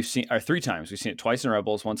 Three times. We've seen it twice in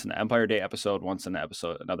Rebels, once in the Empire Day episode, once in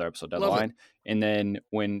another episode down the line. And then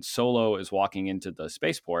when Solo is walking into the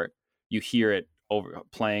spaceport, you hear it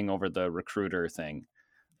playing over the recruiter thing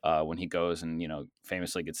when he goes and,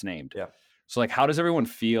 famously gets named. Yeah. So like, how does everyone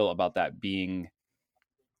feel about that being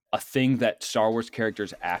a thing that Star Wars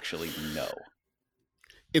characters actually know?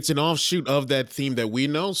 It's an offshoot of that theme that we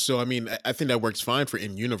know. So, I mean, I think that works fine for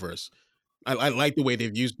in-universe. I like the way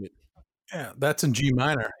they've used it. Yeah, that's in G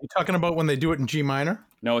minor. You talking about when they do it in G minor?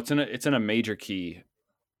 No, it's in a major key.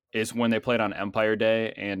 Is when they played on Empire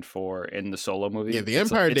Day and in the Solo movie. Yeah, the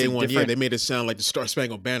Empire Day one, they made it sound like the Star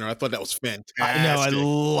Spangled Banner. I thought that was fantastic. I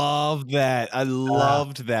love that. I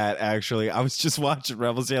loved that, actually. I was just watching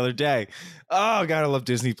Rebels the other day. Oh, God, I love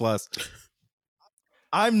Disney Plus.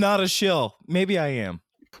 I'm not a shill. Maybe I am.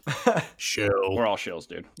 Shill. We're all shills,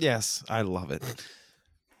 dude. Yes, I love it.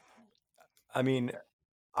 I mean,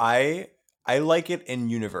 I like it in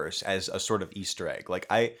universe as a sort of Easter egg. Like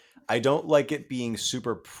I don't like it being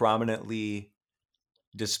super prominently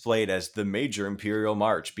displayed as the major Imperial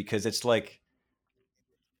March, because it's like,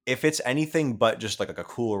 if it's anything but just like a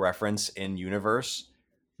cool reference in universe,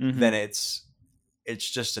 then it's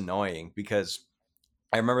just annoying. Because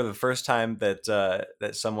I remember the first time that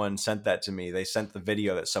someone sent that to me, they sent the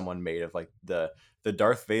video that someone made of like the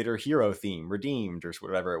Darth Vader hero theme, Redeemed, or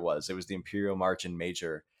whatever it was. It was the Imperial March in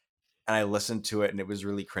major. And I listened to it, and it was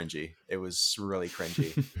really cringy. It was really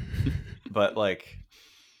cringy. But like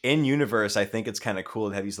in universe, I think it's kind of cool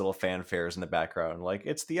to have these little fanfares in the background, like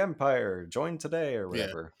it's the Empire, join today or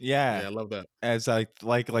whatever. Yeah, I love that. As I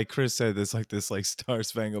like Chris said, this Star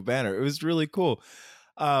Spangled Banner. It was really cool.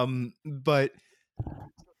 But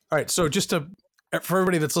all right, so just for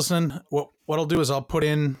everybody that's listening, what I'll do is I'll put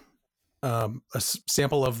in a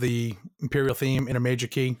sample of the Imperial theme in a major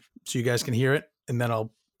key, so you guys can hear it, and then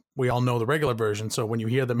we all know the regular version. So when you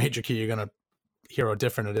hear the major key, you're gonna hear how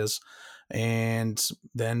different it is, and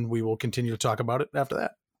then we will continue to talk about it after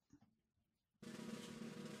that.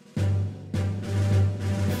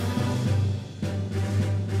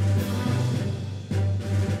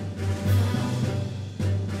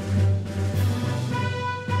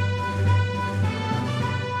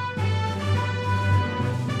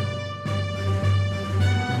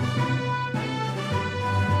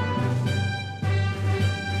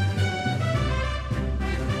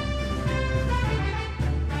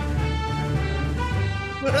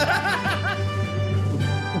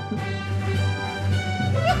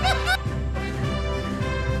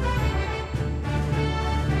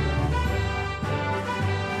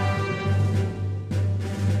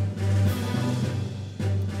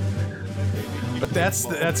 But that's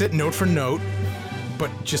it, note for note, but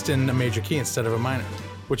just in a major key instead of a minor,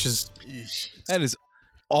 which is That is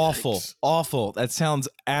awful. Yikes. Awful. That sounds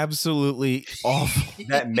absolutely awful.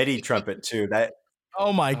 That MIDI trumpet too. That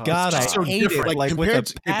Oh my God, I just so hate different. it. Like, With compared,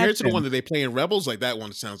 a compared to the passion. one that they play in Rebels, like that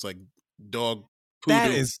one sounds like dog poo. That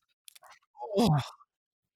is. Oh,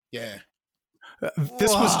 yeah.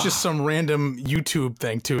 this was just some random YouTube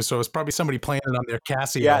thing too, so it's probably somebody playing it on their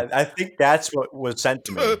Casio. yeah, I think that's what was sent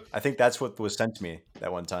to me. I think that's what was sent to me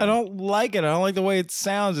that one time. I don't like it. I don't like the way it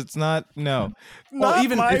sounds. It's not. No. Well, Not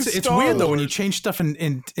even my it's Star weird though when you Wars. change stuff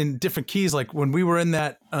in different keys. Like when we were in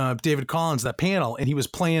that David Collins that panel, and he was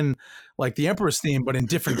playing like the Emperor's theme, but in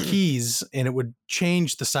different keys, and it would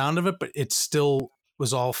change the sound of it, but it still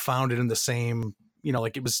was all founded in the same. You know,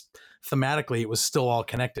 like it was thematically, it was still all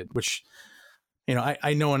connected. Which, you know,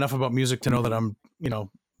 I know enough about music to know that I'm, you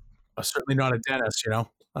know, certainly not a dentist. You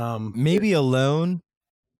know, Maybe alone.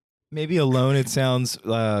 Maybe alone it sounds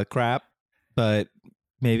crap, but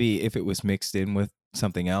maybe if it was mixed in with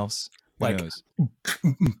something else, who Like- knows?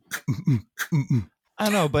 I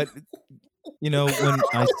don't know, but you know, when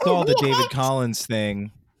I saw the David Collins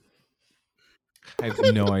thing, I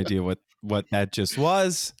have no idea what that just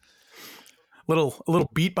was. a little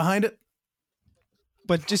beat behind it.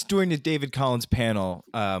 But just during the David Collins panel,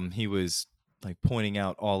 he was like pointing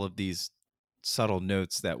out all of these subtle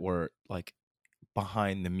notes that were like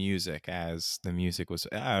behind the music as the music was.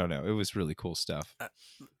 I don't know. It was really cool stuff.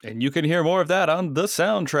 And you can hear more of that on the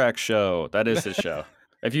Soundtrack Show. That is his show.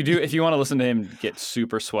 If you want to listen to him get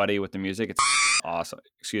super sweaty with the music, it's awesome.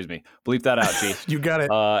 Excuse me. Bleep that out, G. You got it.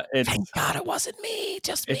 It's Thank God it wasn't me,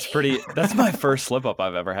 just me. it's pretty. That's my first slip up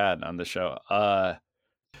I've ever had on the show.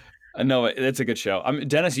 No, it's a good show.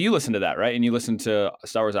 Dennis, you listened to that, right? And you listened to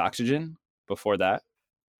Star Wars Oxygen before that.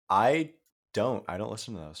 I don't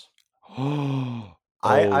listen to those. I'm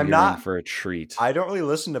I'm not- in for a treat. I don't really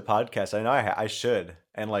listen to podcasts. I know I should.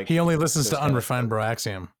 And like He only listens those to kind of Unrefined stuff.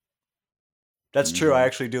 Broaxium. That's true. I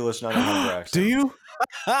actually do listen to Unrefined Broaxium. Do you?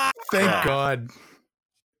 Thank Yeah. God.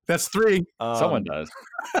 That's 3. Someone does.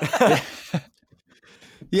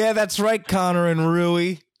 Yeah, that's right, Connor and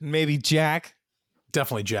Rui, maybe Jack.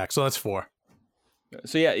 Definitely Jack. So that's 4.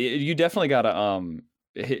 So yeah, you definitely got to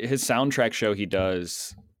his soundtrack show he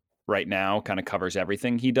does right now kind of covers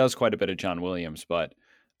everything. He does quite a bit of John Williams, but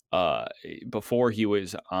before he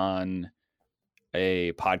was on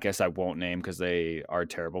a podcast I won't name because they are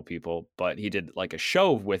terrible people, but he did like a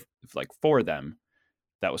show with like for them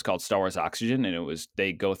that was called Star Wars Oxygen, and it was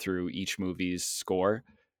they go through each movie's score,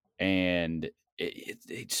 and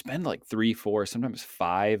they'd spend like 3, 4, sometimes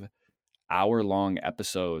 5 hour-long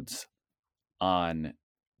episodes on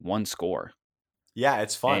one score. Yeah,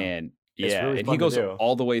 it's fun. And It's yeah, really and fun he to goes do.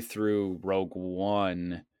 all the way through Rogue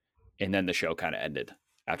One, and then the show kind of ended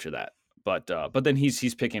after that. But then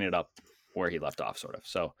he's picking it up where he left off, sort of.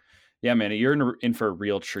 So yeah, man, you're in for a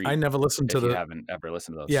real treat. I never listened if to you the. haven't ever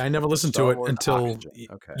listened to those. Yeah, I never listened Star to it Wars until Oxygen.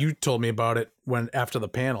 Okay. you told me about it when after the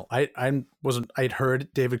panel. I wasn't. I'd heard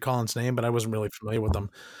David Collins' name, but I wasn't really familiar with him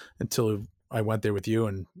until I went there with you.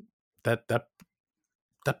 And that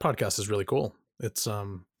podcast is really cool. It's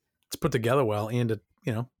put together well, and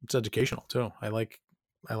it's educational too. I like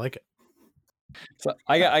it. So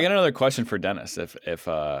I got another question for Dennis. If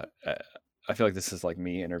I feel like this is like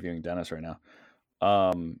me interviewing Dennis right now.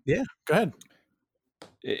 Yeah, go ahead.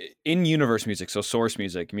 In universe music, so source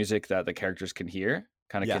music that the characters can hear,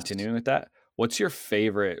 kind of Yes. continuing with that. What's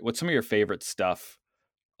some of your favorite stuff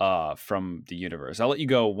from the universe? I'll let you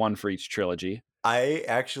go one for each trilogy. I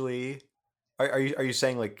actually are you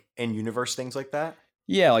saying like in universe things like that?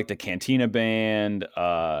 Yeah, like the Cantina Band,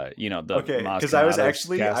 the Okay, Maz because I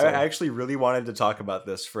Kanata's actually really wanted to talk about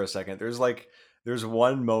this for a second. There's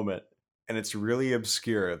one moment, and it's really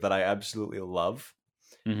obscure that I absolutely love.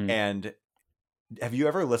 Mhm. And have you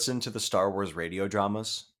ever listened to the Star Wars radio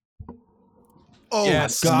dramas? Oh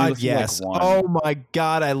Yes. God, Listen to, like, yes. one. Oh my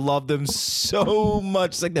God, I love them so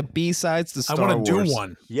much. It's like the B-sides to I Star want to Wars. do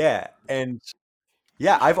one. Yeah, and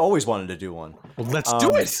yeah, I've always wanted to do one. Well, let's do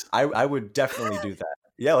it. I would definitely do that.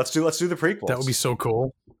 Yeah, let's do the prequels. That would be so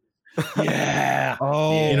cool. Yeah.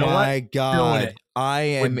 Oh Yeah. You know what? my God, it.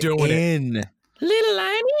 I We're am doing it. in. Little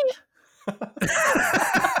Annie.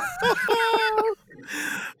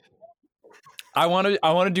 I want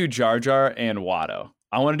to do Jar Jar and Watto.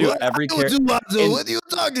 I want to do every character What are you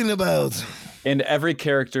talking about? and every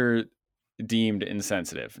character deemed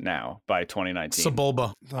insensitive now by 2019.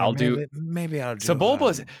 Sebulba. I'll do- Maybe I'll do.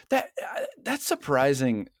 Sebulba's that's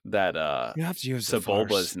surprising that You have to use the Sebulba's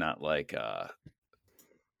farce. not like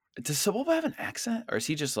does Sebulba have an accent, or is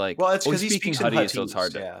he just like? Well, it's oh, because he's he speaking speaks in Huddy, so it's Huttese,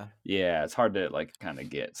 hard to. yeah. Yeah, it's hard to like kind of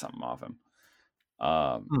get something off him.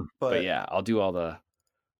 But But yeah, I'll do all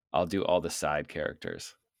the side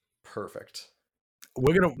characters. perfect.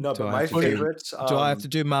 We're gonna. No, Do but I my have to do- favorites. Do I have to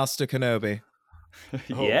do Master Kenobi?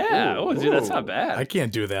 Yeah, ooh, dude, that's not ooh. bad. I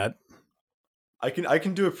can't do that. I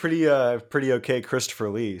can do a pretty okay Christopher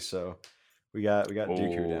Lee. So we got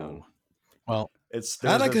Dooku down. Ooh. Well, It's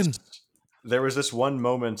Anakin. There was this one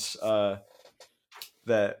moment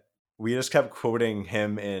that we just kept quoting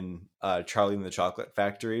him in Charlie and the Chocolate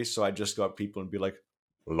Factory. So I just go up to people and be like,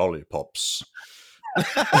 lollipops.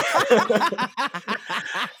 you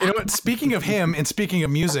know what? Speaking of him and speaking of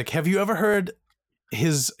music, have you ever heard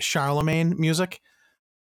his Charlemagne music?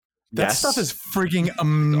 That Yes. stuff is freaking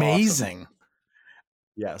amazing.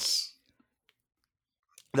 Yes.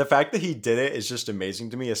 The fact that he did it is just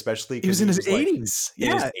amazing to me, especially He was because in his 80s.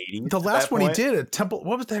 Yeah. The last one he did at Temple,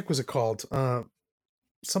 what the heck was it called?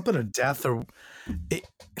 Something of Death, or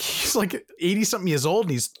he's like 80 something years old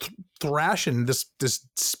and he's thrashing this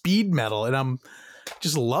speed metal, and I'm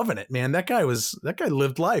just loving it, man. That guy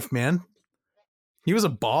lived life, man. He was a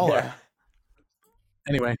baller. Yeah.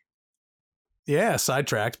 Anyway, yeah,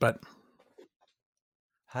 sidetracked, but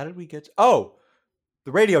How did we get the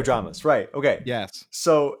radio dramas, right? Okay. Yes.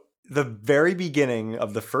 So the very beginning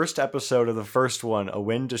of the first episode of the first one, A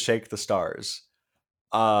Wind to Shake the Stars,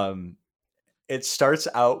 it starts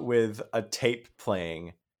out with a tape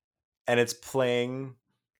playing, and it's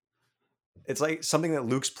like something that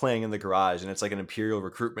Luke's playing in the garage, and it's like an Imperial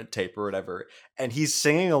recruitment tape or whatever, and he's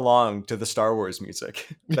singing along to the Star Wars music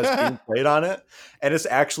that's being played on it, and it's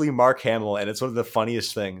actually Mark Hamill, and it's one of the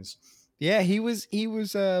funniest things. Yeah, he was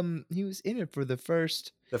in it for the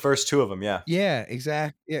first. The first two of them, yeah. Yeah,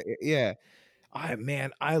 exactly. Yeah.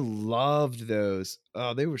 I loved those.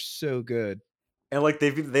 Oh, they were so good. And like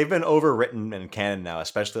they've been overwritten in canon now,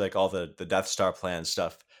 especially like all the Death Star plan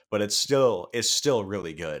stuff, but it's still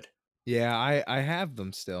really good. Yeah, I have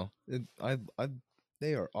them still.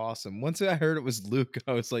 They are awesome. Once I heard it was Luke,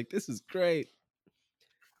 I was like, this is great.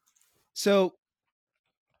 So,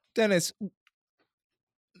 Dennis,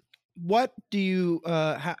 what do you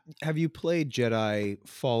have you played Jedi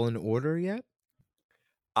Fallen Order yet?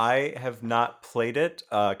 I have not played it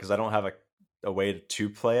because I don't have a way to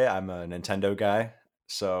play it. I'm a Nintendo guy,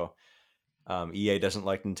 so EA doesn't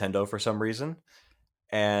like Nintendo for some reason.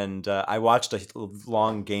 And I watched a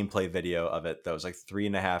long gameplay video of it that was like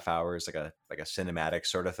 3.5 hours, like a cinematic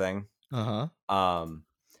sort of thing. Uh-huh. hold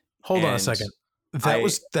on a and second. I-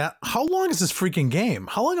 Was that. How long is this freaking game?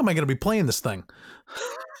 How long am I going to be playing this thing?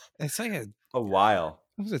 It's like A while.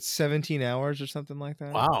 what was it, 17 hours or something like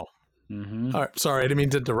that? Wow. Mm-hmm. All right. Sorry, I didn't mean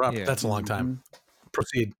to interrupt. Yeah. That's a long time.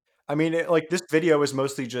 Proceed. I mean, like this video is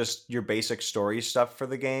mostly just your basic story stuff for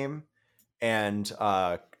the game, and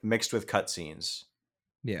mixed with cutscenes.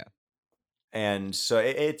 Yeah. And so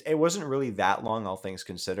it wasn't really that long, all things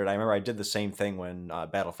considered. I remember I did the same thing when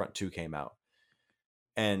Battlefront 2 came out.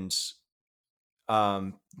 And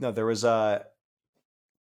no, there was one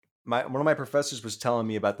of my professors was telling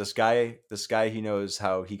me about this guy he knows,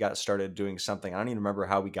 how he got started doing something. I don't even remember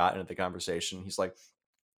how we got into the conversation. He's like,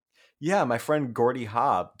 yeah, my friend Gordy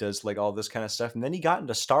Hobb does like all this kind of stuff. And then he got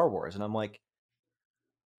into Star Wars. And I'm like,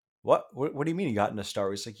 what do you mean he got into Star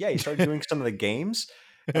Wars? He's like, yeah, he started doing some of the games.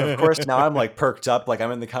 And of course, now I'm like perked up, like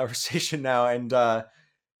I'm in the conversation now. And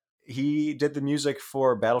he did the music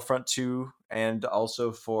for Battlefront 2 and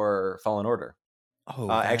also for Fallen Order. Oh,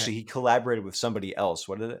 Actually, he collaborated with somebody else.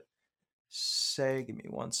 What did it say? Give me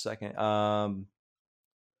 1 second.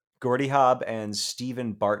 Gordy Hobb and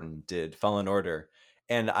Stephen Barton did Fallen Order.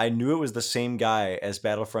 And I knew it was the same guy as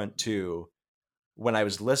Battlefront 2 when I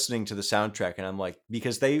was listening to the soundtrack. And I'm like,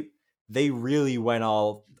 because they really went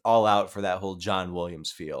all out for that whole John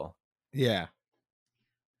Williams feel. Yeah.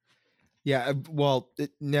 Yeah. Well,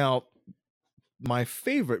 now my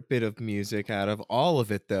favorite bit of music out of all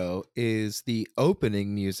of it, though, is the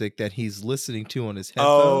opening music that he's listening to on his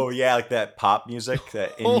headphones. Oh, yeah, like that pop music,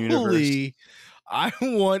 that in-universe. Holy, I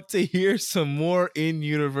want to hear some more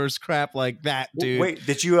in-universe crap like that, dude. Wait,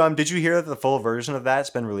 did you hear that the full version of that's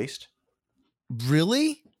been released?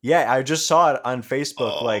 Really? Yeah, I just saw it on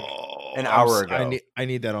Facebook like an hour ago. I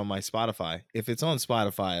need that on my Spotify. If it's on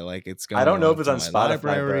Spotify, like it's going. I don't know if it's to on my Spotify,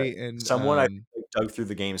 library but and someone I dug through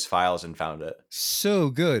the game's files and found it. So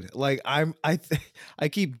good. Like I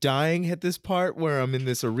keep dying at this part where I'm in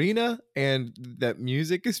this arena and that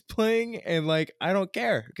music is playing, and like I don't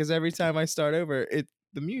care because every time I start over,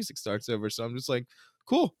 the music starts over. So I'm just like,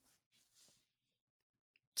 cool.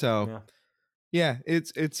 So yeah,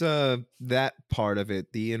 it's that part of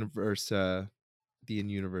it, the in-universe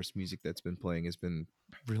music that's been playing has been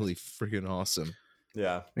really freaking awesome.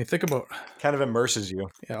 Yeah. I mean, think about kind of immerses you.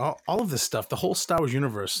 Yeah, all of this stuff, the whole Star Wars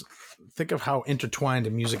universe. Think of how intertwined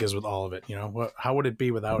the music is with all of it. You know, how would it be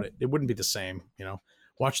without it? It wouldn't be the same. You know,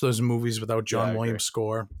 watch those movies without John Williams'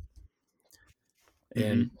 score.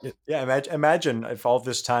 And imagine if all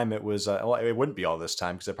this time it was. Well, it wouldn't be all this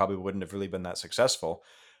time because it probably wouldn't have really been that successful.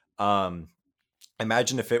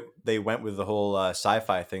 Imagine if they went with the whole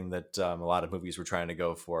sci-fi thing that a lot of movies were trying to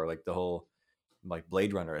go for, like the whole like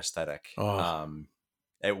Blade Runner aesthetic.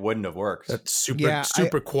 It wouldn't have worked. That's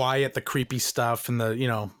super quiet, the creepy stuff, and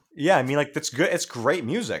the Yeah, I mean, like that's good. It's great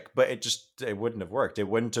music, but it wouldn't have worked. It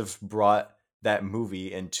wouldn't have brought that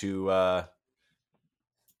movie into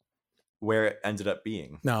where it ended up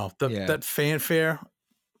being. No, that fanfare.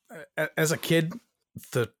 As a kid,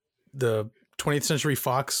 the 20th Century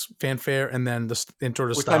Fox fanfare, and then the intro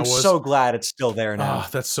to Star Wars. I'm so glad it's still there now. Oh,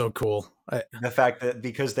 that's so cool. The fact that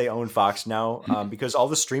because they own Fox now, because all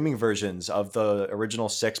the streaming versions of the original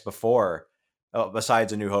 6 before,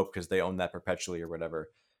 besides A New Hope, because they own that perpetually or whatever,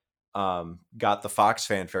 got the Fox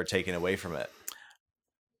fanfare taken away from it.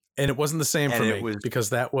 And it wasn't the same for me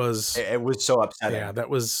because that was... It was so upsetting. Yeah, that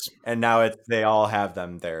was... And now they all have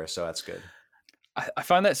them there, so that's good. I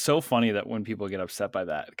find that so funny that when people get upset by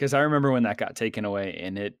that, because I remember when that got taken away,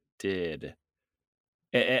 and it did.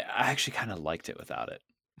 I actually kind of liked it without it.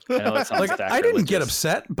 I know it sounds like, I didn't get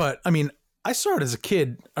upset, but I mean, I saw it as a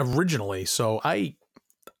kid originally, so I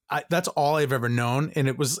that's all I've ever known, and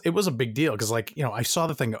it was a big deal because, like, I saw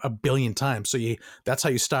the thing a billion times. So that's how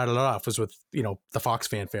you started it off, was with the Fox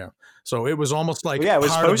fanfare. So it was almost like it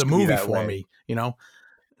was part of the movie for way. me, but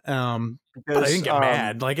I didn't get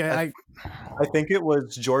mad. Like I think it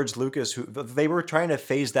was George Lucas who they were trying to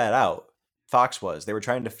phase that out. Fox was. They were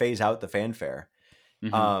trying to phase out the fanfare.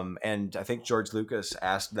 Mm-hmm. And I think George Lucas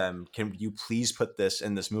asked them, "Can you please put this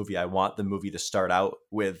in this movie? I want the movie to start out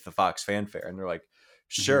with the Fox fanfare." And they're like,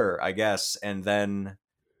 "Sure, I guess." And then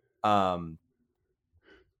John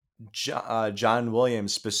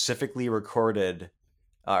Williams specifically recorded,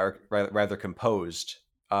 or rather composed,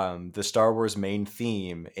 the Star Wars main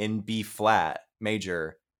theme in B flat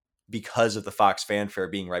major because of the Fox fanfare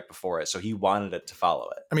being right before it. So he wanted it to follow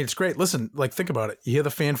it. I mean, it's great. Listen, like, think about it. You hear the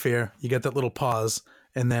fanfare, you get that little pause,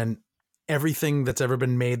 and then everything that's ever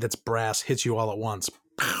been made that's brass hits you all at once.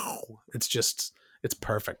 It's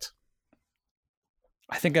perfect.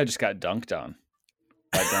 I think I just got dunked on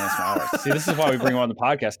by Dennis Mauer. See, this is why we bring him on the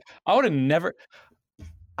podcast. I would have never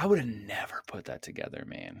put that together,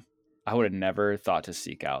 man. I would have never thought to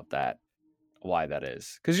seek out why that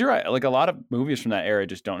is. Because you're right. Like, a lot of movies from that era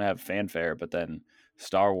just don't have fanfare, but then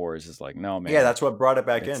Star Wars is like, no, man. Yeah, that's what brought it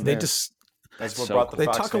back in. That's what brought the They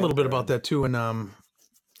Fox talk a little bit about that too, and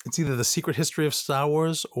it's either The Secret History of Star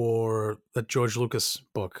Wars or the George Lucas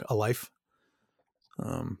book, A Life.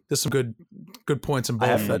 There's some good points in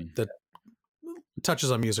both that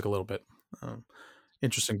touches on music a little bit.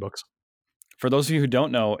 Interesting books. For those of you who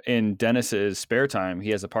don't know, in Dennis's spare time,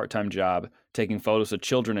 he has a part-time job taking photos of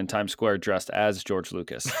children in Times Square dressed as George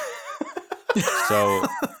Lucas. So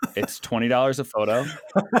it's $20 a photo.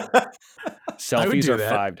 Selfies are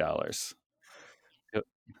 $5.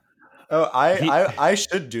 Oh, I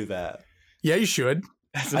should do that. Yeah, you should.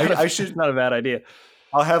 I should. It's not a bad idea.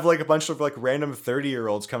 I'll have like a bunch of like random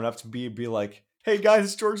 30-year-olds coming up to be like, "Hey guys,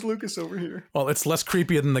 it's George Lucas over here." Well, it's less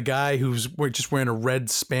creepy than the guy who's just wearing a red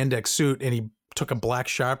spandex suit and he took a black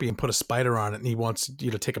Sharpie and put a spider on it and he wants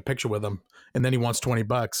you to take a picture with him and then he wants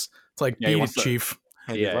 $20. It's like, beat it, Chief.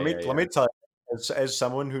 Let me tell you, as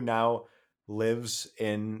someone who now lives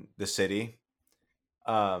in the city,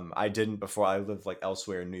 I didn't before. I lived like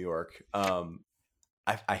elsewhere in New York.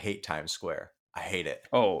 I hate Times Square. I hate it.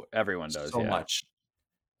 Oh, everyone does so much.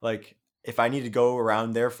 Like, if I need to go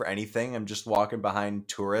around there for anything, I'm just walking behind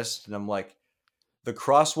tourists and I'm like, the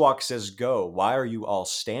crosswalk says go. Why are you all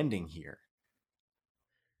standing here?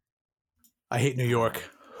 I hate New York.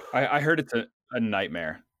 I heard it's a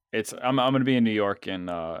nightmare. I'm going to be in New York in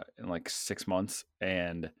like 6 months,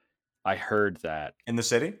 and I heard that in the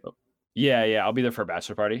city. Yeah, I'll be there for a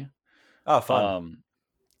bachelor party. Oh, fun.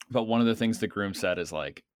 But one of the things the groom said is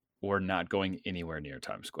like, we're not going anywhere near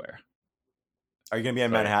Times Square. Are you going to be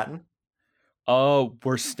in Manhattan? Oh,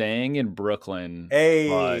 we're staying in Brooklyn.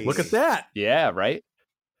 Hey, look at that. Yeah, right.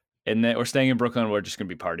 and then we're staying in Brooklyn. We're just gonna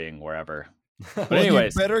be partying wherever. But Well,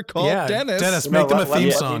 anyways, you better call Dennis. Dennis, No, make them a let theme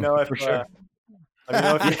me song. know if, For sure.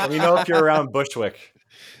 let me know if you're around Bushwick.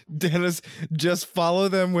 Dennis, just follow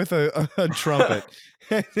them with a trumpet.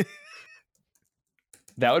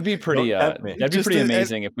 that would be pretty. Don't tempt me. That'd be Just pretty a-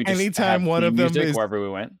 amazing if we just anytime had one theme of them music is- wherever we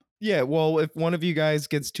went. Yeah, well, if one of you guys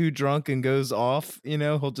gets too drunk and goes off,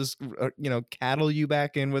 he'll just cattle you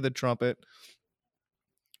back in with a trumpet.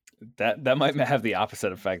 That might have the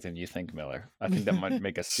opposite effect than you think, Miller. I think that might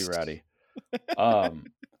make us too rowdy.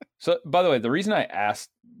 So, by the way, the reason I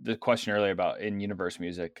asked the question earlier about in-universe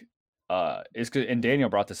music is because, and Daniel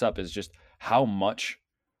brought this up, is just how much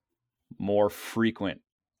more frequent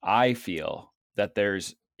I feel that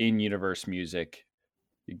there's in-universe music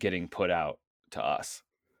getting put out to us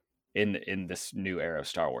in this new era of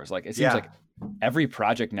Star Wars. Like it seems like every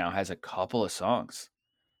project now has a couple of songs.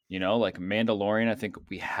 Like Mandalorian, I think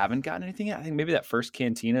we haven't gotten anything yet. I think maybe that first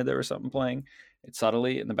Cantina there was something playing it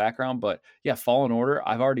subtly in the background. But yeah, Fallen Order,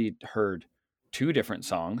 I've already heard 2 different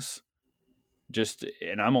songs.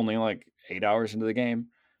 And I'm only like 8 hours into the game.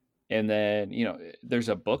 And then, there's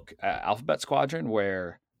a book, Alphabet Squadron,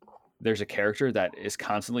 where there's a character that is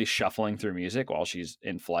constantly shuffling through music while she's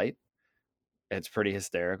in flight. It's pretty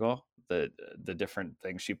hysterical, the different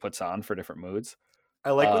things she puts on for different moods.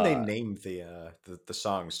 I like when they name the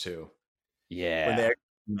songs too. Yeah, When they actually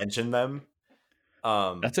mention them.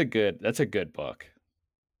 that's a good book.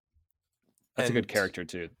 That's a good And- character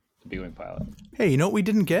too, the B-Wing pilot. Hey, you know what we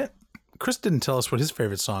didn't get? Chris didn't tell us what his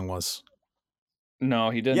favorite song was.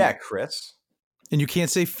 No, he didn't. Yeah, Chris. And you can't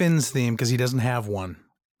say Finn's theme because he doesn't have one.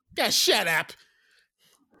 Yeah, shut up.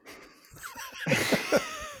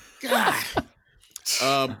 God.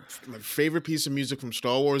 My favorite piece of music from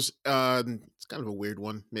Star Wars. It's kind of a weird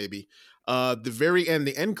one, maybe. The very end,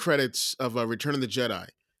 the end credits of Return of the Jedi.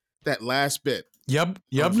 That last bit. Yub, I don't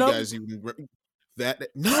yub, know if nub. you guys even that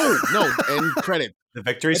no end credit. The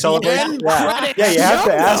victory At the celebration. end Yeah. credits. Yeah, you have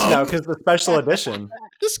to Yum, ask yum. now because the special edition.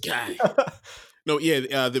 This guy. No,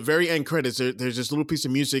 yeah, the very end credits. There's this little piece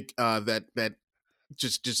of music that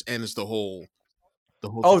just ends the whole.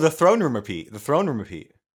 Oh, the throne room repeat. The throne room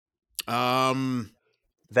repeat.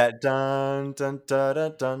 That dun dun dun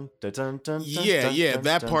dun dun dun dun dun. Yeah, dun,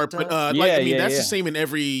 that dun, part. dun. But Yeah, that's yeah. the same in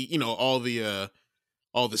every, all the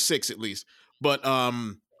 6 at least. But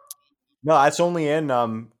No, that's only in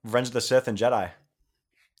Revenge of the Sith and Jedi.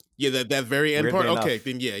 yeah, that very end part. Weirdly Okay, enough.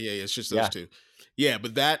 then yeah, it's just those Yeah. two. Yeah,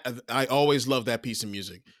 but that I always love that piece of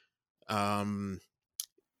music.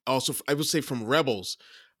 Also, I would say from Rebels.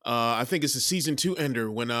 I think it's the season 2 ender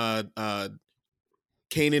when Kanan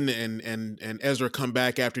and Ezra come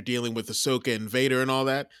back after dealing with Ahsoka and Vader and all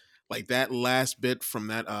that. Like that last bit from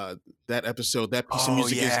that episode, that piece of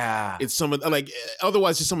music is it's some of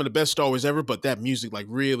otherwise it's some of the best Star Wars ever, but that music like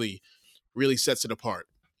really, really sets it apart.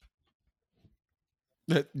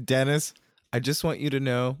 Dennis, I just want you to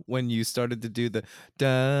know when you started to do the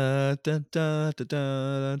da da da da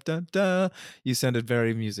da da da, you sounded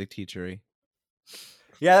very music teachery.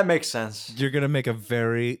 Yeah, that makes sense. You're gonna make a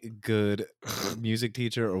very good music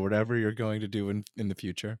teacher or whatever you're going to do in the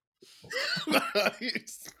future.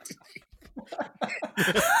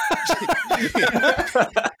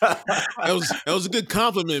 That was a good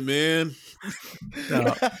compliment, man.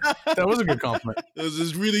 That was a good compliment.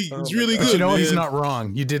 It's really Oh it's my really God. But good. you know what? man. He's not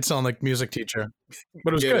wrong. You did sound like music teacher,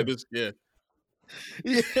 but it was Yeah,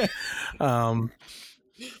 good. yeah. Um,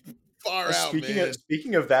 Far out, Speaking man.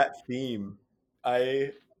 speaking of that theme,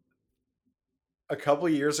 a couple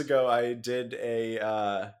years ago I did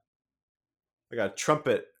a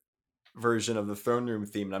trumpet version of the throne room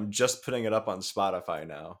theme, and I'm just putting it up on Spotify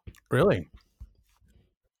now. really?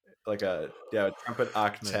 Like a trumpet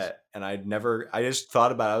octet. And I just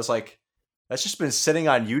thought about it. I was like, that's just been sitting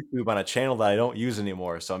on YouTube on a channel that I don't use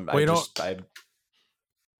anymore. So I'm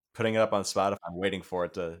putting it up on Spotify. I'm waiting for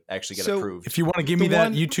it to actually get So, approved. If you want to give me The that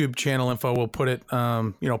one- YouTube channel info, we'll put it, put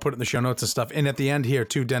it in the show notes and stuff. And at the end here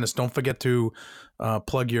too, Dennis, don't forget to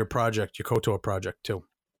plug your project, your KOTOR project too.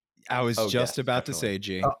 I was Oh, just yeah, about to definitely. say,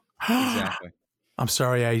 G. Oh. Exactly. I'm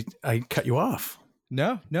sorry, I cut you off.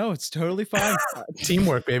 No, it's totally fine.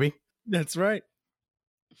 Teamwork, baby. That's right.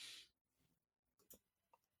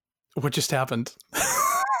 What just happened?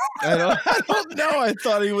 I don't know. I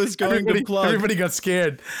thought he was going to plug. Everybody got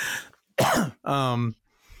scared.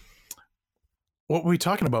 What were we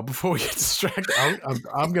talking about before we get distracted?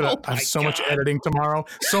 I'm gonna Oh my have so much God. editing tomorrow.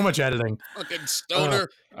 So much editing. Fucking stoner.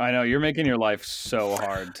 I know you're making your life so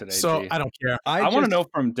hard today. So G. I don't care. I want to just- know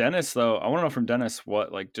from Dennis though. I want to know from Dennis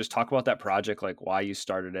what just talk about that project, like why you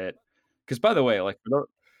started it. Because by the way,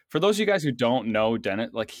 for those of you guys who don't know Dennis,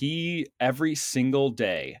 he every single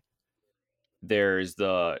day there's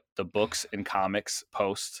the books and comics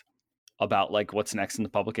post about like what's next in the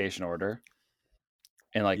publication order.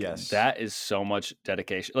 And like Yes. that is so much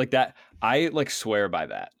dedication. Like that, I like swear by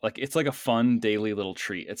that. Like it's like a fun daily little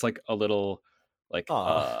treat. It's like a little like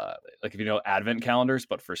if you know advent calendars,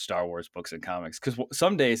 but for Star Wars books and comics. Because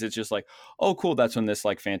some days it's just like, oh cool, that's when this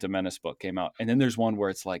like Phantom Menace book came out. And then there's one where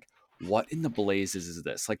it's like, what in the blazes is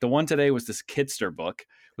this? Like the one today was this Kidster book.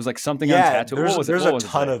 It was like something on Tatooine. There's a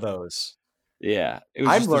ton of those. Yeah, it was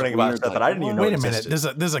I'm just this learning about weird, stuff like, that I didn't even know Wait a minute.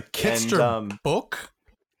 existed. There's a Kidster book.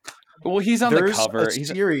 Well, he's on the There's cover. a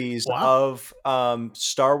series of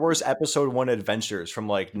Star Wars Episode 1 adventures from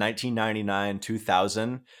like 1999,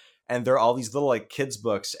 2000, and they're all these little like kids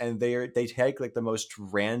books, and they take like the most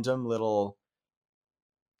random little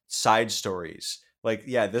side stories. Like,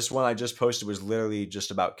 yeah, this one I just posted was literally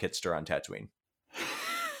just about Kitster on Tatooine.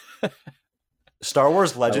 Star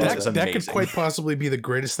Wars Legends is amazing. That could quite possibly be the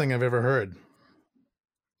greatest thing I've ever heard.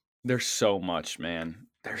 There's so much, man.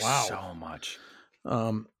 There's Wow. so much.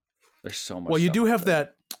 There's so much. Well, you stuff do have there.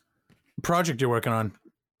 that project you're working on,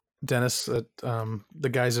 Dennis. That the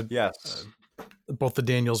guys at Yes. both the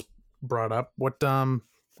Daniels brought up. Why don't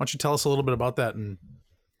you tell us a little bit about that and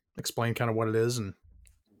explain kind of what it is? And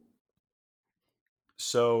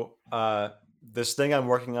So this thing I'm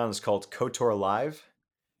working on is called KOTOR Live,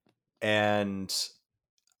 and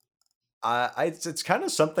it's kind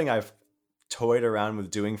of something I've toyed around with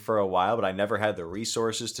doing for a while, but I never had the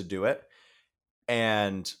resources to do it.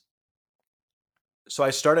 And so I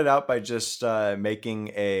started out by just making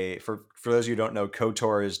for those of you who don't know,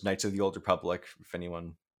 KOTOR is Knights of the Old Republic, if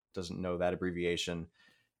anyone doesn't know that abbreviation.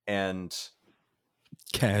 And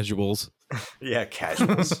Casuals. yeah,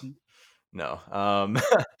 casuals. No.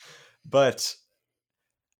 But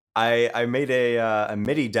I made a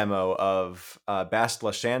MIDI demo of Bast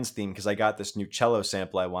Lashan's theme because I got this new cello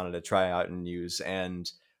sample I wanted to try out and use, and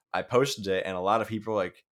I posted it, and a lot of people were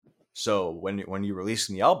like, so when are you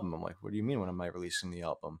releasing the album? I'm like, what do you mean when am I releasing the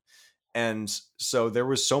album? And so there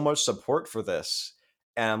was so much support for this,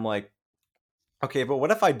 and I'm like, okay, but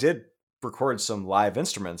what if I did record some live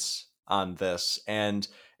instruments on this? And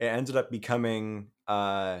it ended up becoming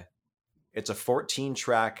it's a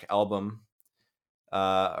 14-track album,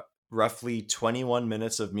 roughly 21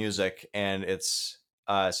 minutes of music, and it's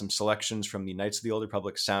some selections from the Knights of the Old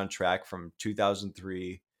Republic soundtrack from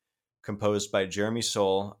 2003, composed by Jeremy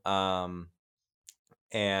Soule,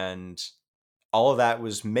 and all of that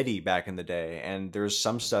was MIDI back in the day, and there's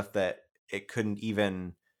some stuff that it couldn't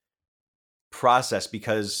even process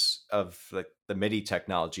because of like the MIDI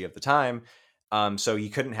technology of the time. So you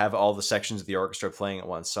couldn't have all the sections of the orchestra playing at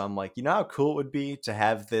once. So I'm like, you know how cool it would be to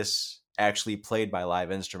have this actually played by live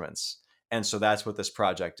instruments. And so that's what this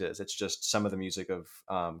project is. It's just some of the music of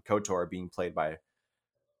KOTOR being played by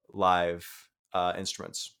live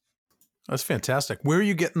instruments. that's fantastic. Where are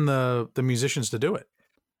you getting the musicians to do it?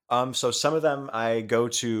 So some of them I go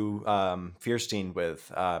to Fierstein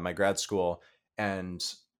with my grad school, and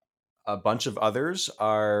a bunch of others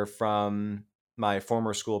are from my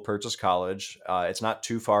former school, Purchase College. It's not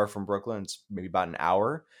too far from Brooklyn. It's maybe about an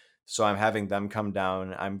hour. So I'm having them come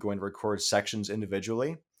down. I'm going to record sections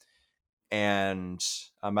individually, and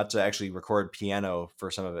I'm about to actually record piano for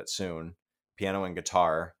some of it soon, piano and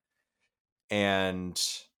guitar. And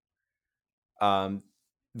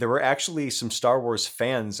there were actually some Star Wars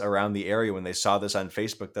fans around the area when they saw this on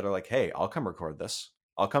Facebook that are like, "Hey, I'll come record this.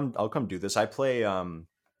 I'll come do this. I play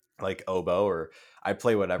like oboe, or I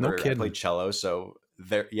play whatever. I play cello." So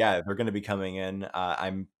they're going to be coming in.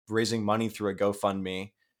 I'm raising money through a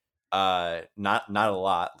GoFundMe. Not a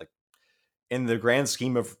lot. Like in the grand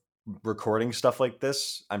scheme of recording stuff like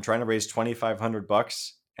this, I'm trying to raise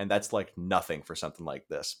 $2,500, and that's like nothing for something like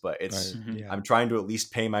this. But it's I'm trying to at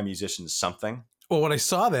least pay my musicians something. Well, when I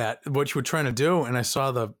saw what you were trying to do, and I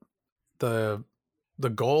saw the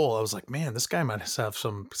goal, I was like, man, this guy might have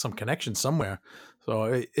some connection somewhere.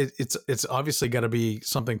 So it's obviously got to be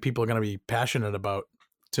something people are going to be passionate about.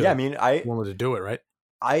 Yeah, I mean, I wanted to do it, right?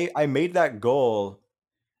 I made that goal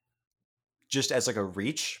just as like a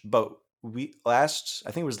reach, but I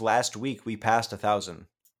think it was last week we passed 1,000.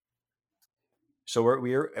 So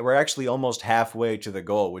we're actually almost halfway to the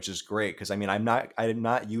goal, which is great because I mean I'm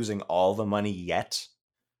not using all the money yet,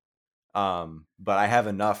 but I have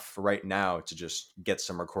enough right now to just get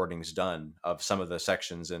some recordings done of some of the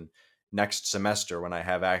sections. And next semester, when I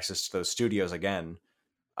have access to those studios again,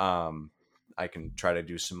 I can try to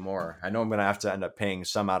do some more. I know I'm going to have to end up paying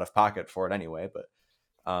some out of pocket for it anyway, but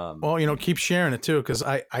well, keep sharing it too, because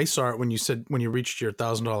I saw it when you reached your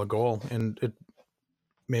 $1,000 goal, and it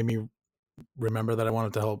made me remember that I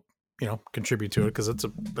wanted to help contribute to it, because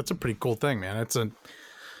that's a pretty cool thing, man. It's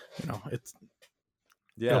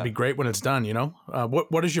it'll be great when it's done.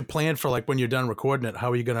 What is your plan for like when you're done recording it?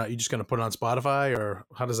 How are you just gonna put it on Spotify, or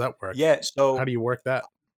how does that work? Yeah. So how do you work that?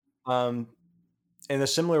 In a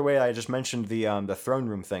similar way, I just mentioned the throne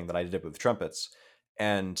room thing that I did with trumpets,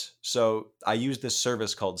 and so I use this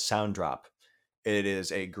service called SoundDrop. It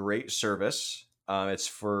is a great service. It's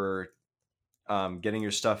for getting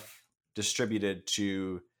your stuff distributed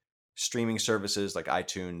to streaming services like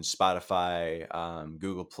iTunes, Spotify,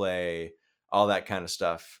 Google Play, all that kind of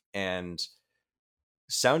stuff. And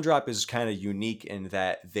SoundDrop is kind of unique in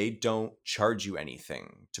that they don't charge you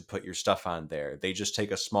anything to put your stuff on there. They just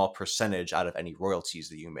take a small percentage out of any royalties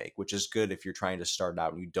that you make, which is good if you're trying to start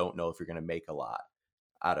out and you don't know if you're going to make a lot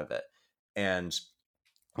out of it. And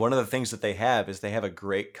one of the things that they have is they have a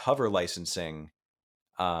great cover licensing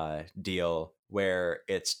deal where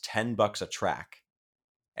it's $10 a track,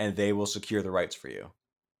 and they will secure the rights for you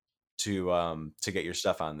to get your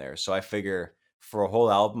stuff on there. So I figure for a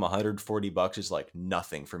whole album, $140 is like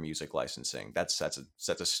nothing for music licensing. That's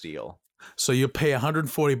a steal. So you pay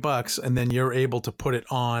 $140, and then you're able to put it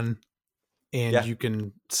on, and you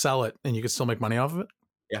can sell it, and you can still make money off of it.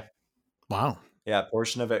 Yeah. Wow. Yeah, a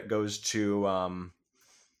portion of it goes to I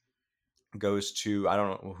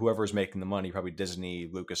don't know, whoever's making the money, probably Disney,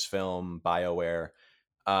 Lucasfilm, BioWare,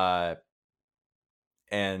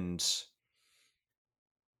 and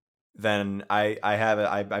then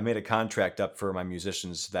I made a contract up for my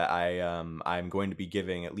musicians that I'm going to be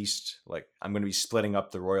giving at least, like, I'm going to be splitting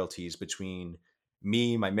up the royalties between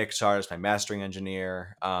me, my mix artist, my mastering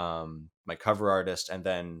engineer, my cover artist, and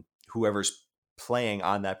then whoever's playing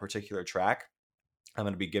on that particular track. I'm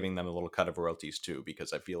going to be giving them a little cut of royalties too,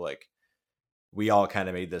 because I feel like we all kind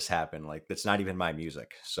of made this happen. Like, it's not even my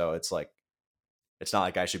music, so it's like, it's not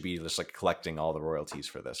like I should be just like collecting all the royalties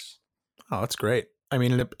for this. Oh, that's great. I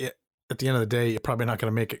mean, at the end of the day, you're probably not going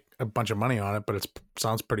to make a bunch of money on it, but it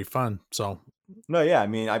sounds pretty fun. So, no, yeah, I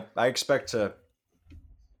mean, I expect to.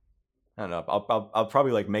 I don't know. I'll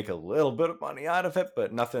probably like make a little bit of money out of it,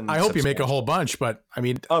 but nothing. I hope you make a whole bunch, but I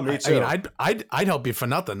mean, me too. I mean, I'd help you for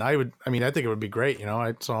nothing. I think it would be great.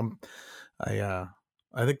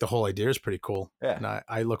 I think the whole idea is pretty cool. Yeah. And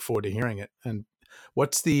I look forward to hearing it. And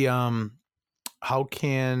what's the,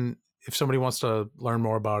 if somebody wants to learn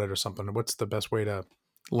more about it or something, what's the best way to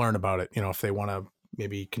learn about it? If they want to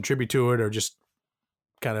maybe contribute to it or just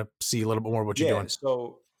kind of see a little bit more of what you're doing.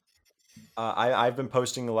 So I've been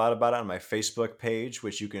posting a lot about it on my Facebook page,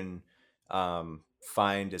 which you can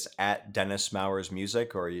find is at Dennis Mowers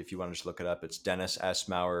Music, or if you want to just look it up, it's Dennis S.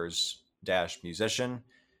 Mowers -musician.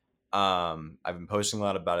 I've been posting a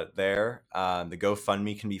lot about it there. The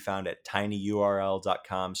GoFundMe can be found at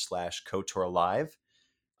tinyurl.com/KOTORlive.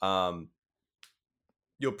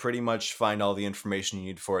 You'll pretty much find all the information you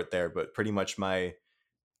need for it there, but pretty much my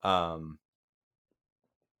whole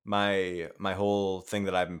thing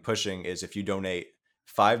that I've been pushing is if you donate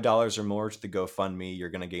 $5 or more to the GoFundMe, you're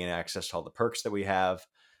going to gain access to all the perks that we have,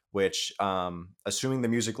 which, assuming the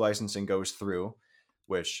music licensing goes through,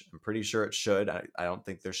 which I'm pretty sure it should. I don't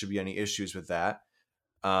think there should be any issues with that.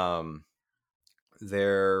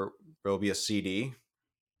 There will be a CD.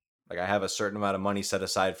 Like, I have a certain amount of money set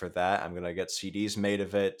aside for that. I'm going to get CDs made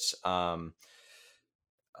of it. A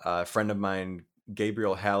friend of mine,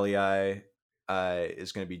 Gabriel Halliai,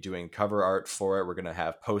 is going to be doing cover art for it. We're going to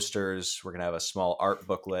have posters. We're going to have a small art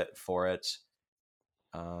booklet for it.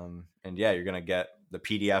 And yeah, you're going to get the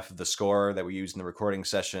PDF of the score that we use in the recording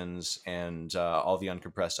sessions, and all the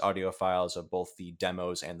uncompressed audio files of both the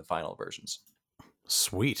demos and the final versions.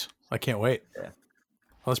 Sweet. I can't wait. Yeah.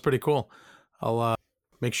 Well, that's pretty cool. I'll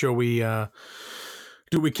make sure we do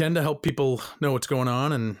what we can to help people know what's going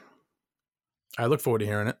on, and I look forward to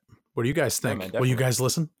hearing it. What do you guys think? man, Will you guys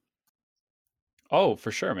listen? Oh,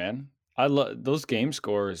 for sure, man. I love those game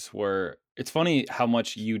scores were, it's funny how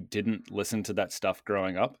much you didn't listen to that stuff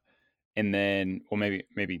growing up. And then, well,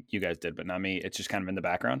 maybe you guys did, but not me. It's just kind of in the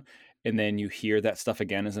background. And then you hear that stuff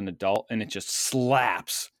again as an adult, and it just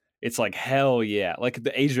slaps. It's like, hell yeah. Like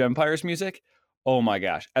the Age of Empires music. Oh my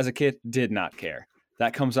gosh. As a kid, did not care.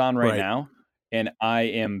 That comes on right now, and I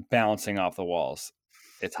am bouncing off the walls.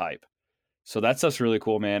 It's hype. So that stuff's really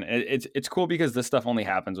cool, man. It's cool because this stuff only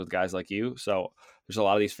happens with guys like you. So there's a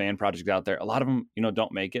lot of these fan projects out there. A lot of them,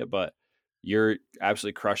 don't make it, but you're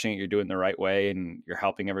absolutely crushing it. You're doing it the right way, and you're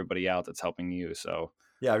helping everybody out that's helping you. So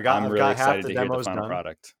yeah, I'm really excited to hear the final done,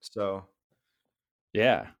 product. So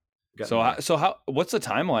yeah. So what's the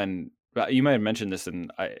timeline? You might have mentioned this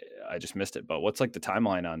and I just missed it, but what's like the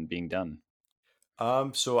timeline on being done?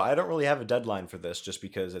 So I don't really have a deadline for this, just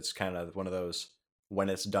because it's kind of one of those, when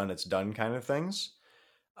it's done kind of things.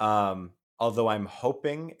 Although I'm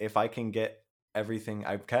hoping if I can get everything,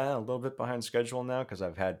 I'm kind of a little bit behind schedule now because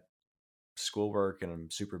I've had schoolwork and I'm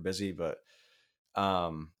super busy, but I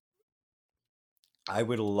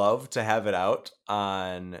would love to have it out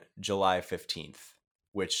on July 15th,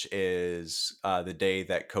 which is the day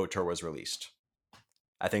that KOTOR was released.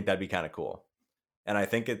 I think that'd be kind of cool. And I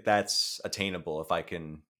think that's attainable if I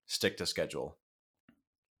can stick to schedule.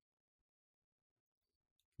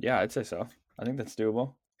 Yeah, I'd say so. I think that's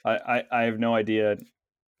doable. I have no idea.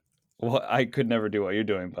 Well, I could never do what you're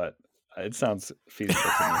doing, but it sounds feasible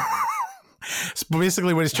to me. So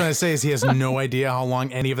basically, what he's trying to say is he has no idea how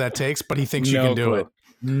long any of that takes, but he thinks you can do it.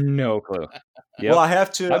 No clue. Well, I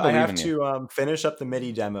have to. I I have believe in to finish up the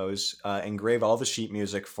MIDI demos, engrave all the sheet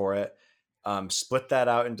music for it, split that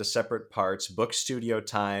out into separate parts, book studio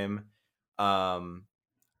time,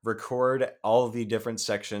 record all of the different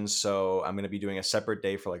sections. So I'm going to be doing a separate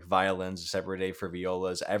day for like violins, a separate day for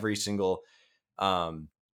violas, every single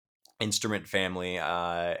instrument family.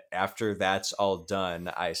 After that's all done,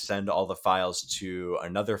 I send all the files to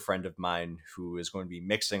another friend of mine who is going to be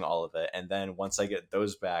mixing all of it. And then once I get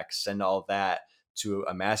those back, send all that to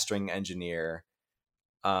a mastering engineer.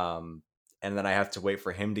 And then I have to wait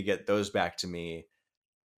for him to get those back to me.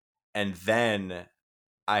 And then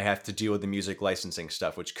I have to deal with the music licensing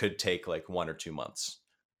stuff, which could take like 1 or 2 months.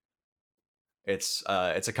 It's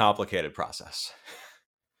a complicated process.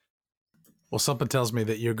 Well, something tells me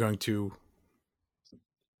that you're going to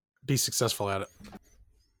be successful at it.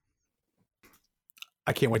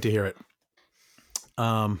 I can't wait to hear it.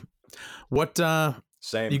 What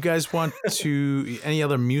Same. you guys want to any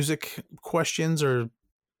other music questions or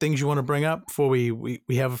things you want to bring up before we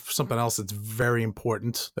have something else that's very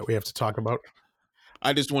important that we have to talk about?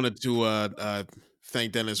 I just wanted to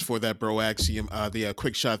thank Dennis for that Broaxium, the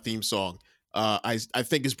Quick Shot theme song. I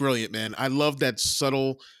think it's brilliant, man. I love that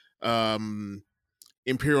subtle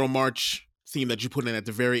Imperial March theme that you put in at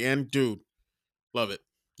the very end. Dude, love it.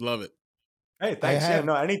 Love it. Hey, thanks. Yeah,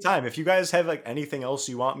 no, anytime. If you guys have like anything else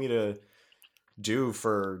you want me to do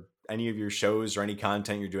for any of your shows or any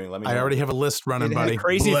content you're doing, let me know. I already have a list running, buddy.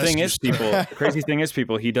 Crazy thing is,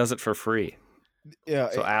 people, he does it for free. Yeah.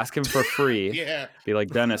 So ask him for free. Yeah. Be like,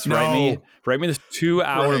 Dennis, No. write me this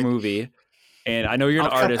 2-hour Right. movie. And I know you're an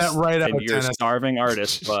I'll cut artist that right and out, you're a Dennis. starving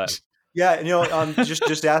artist, but Yeah,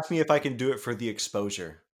 just ask me if I can do it for the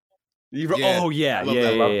exposure. Yeah. oh yeah, I love yeah,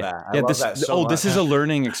 that. I love yeah. that. I Yeah, love this, that so this much. is a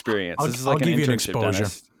learning experience. I'll- This is I'll like an give you an internship, exposure.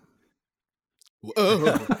 Dennis.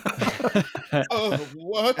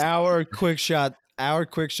 What? Our quick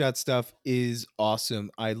shot stuff is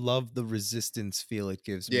awesome. I love the resistance feel it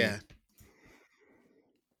gives me. Yeah.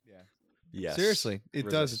 Yes. Seriously, it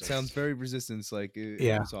does. It Resistance. sounds very resistance like. It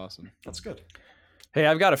Yeah. was awesome. That's good. Hey,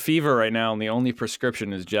 I've got a fever right now, and the only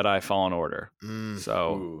prescription is Jedi Fallen Order. Mm.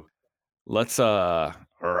 So Ooh. let's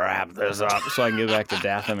wrap this up so I can get back to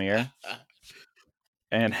Dathomir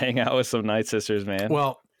and hang out with some Night Sisters, man.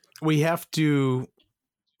 Well, we have to.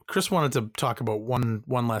 Chris wanted to talk about one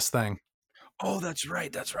last thing. oh, that's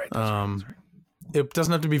right. It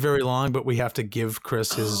doesn't have to be very long, but we have to give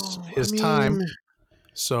Chris his time.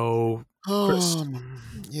 So, Chris.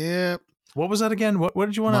 Yeah. what was that again? What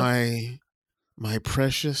did you want to? My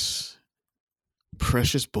precious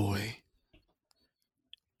boy,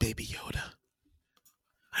 Baby Yoda.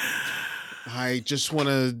 I just want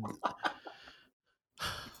to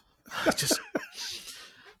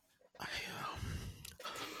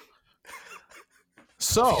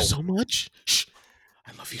So, love you so much. Shh.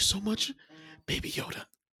 I love you so much, Baby Yoda.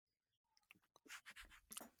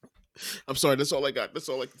 I'm sorry. That's all I got. That's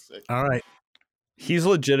all I can say. all right. He's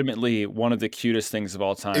legitimately one of the cutest things of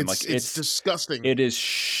all time. It's disgusting. It is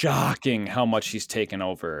shocking how much he's taken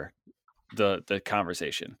over the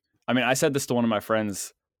conversation. I mean, I said this to one of my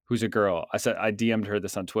friends who's a girl. I DM'd her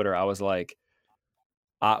this on Twitter. I was like,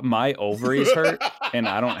 my ovaries hurt and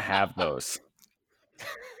I don't have those.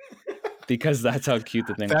 Because that's how cute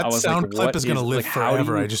the thing was. I That was sound like, clip what is going to live like, how do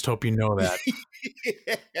forever. you- I just hope you know that.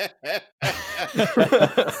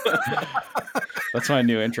 That's my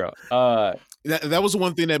new intro. That was the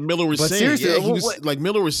one thing that Miller was But saying. seriously, Yeah, he what- was like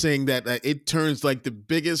Miller was saying that it turns like the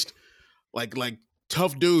biggest, like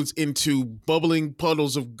tough dudes into bubbling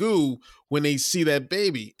puddles of goo when they see that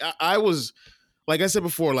baby. I was, like I said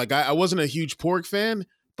before, like I wasn't a huge Pork fan,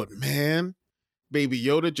 but man, Baby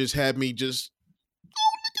Yoda just had me just, oh,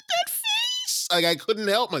 look at that face! Like I couldn't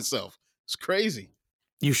help myself. It's crazy.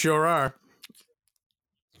 You sure are.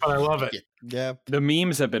 But I love it. Yeah. The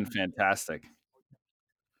memes have been fantastic.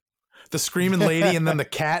 The screaming lady and then the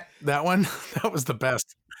cat. That one, that was the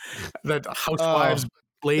best. That housewives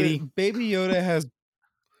lady. Baby Yoda has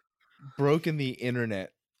broken the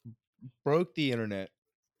internet. Broke the internet.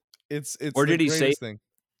 It's Or the did he save? greatest thing.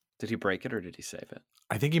 Did he break it or did he save it?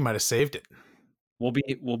 I think he might have saved it.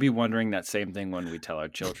 We'll be wondering that same thing when we tell our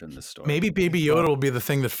children this story. Maybe Baby Yoda will be the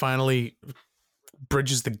thing that finally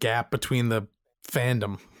bridges the gap between the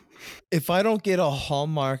fandom. If I don't get a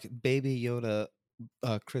Hallmark Baby Yoda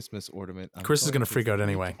Christmas ornament, Chris is going to freak out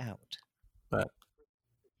anyway. But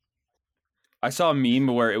I saw a meme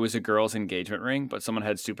where it was a girl's engagement ring, but someone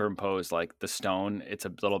had superimposed like the stone. It's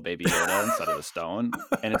a little Baby Yoda instead of the stone,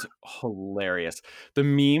 and it's hilarious. The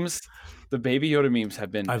memes, the Baby Yoda memes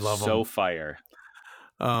have been I love so them. fire.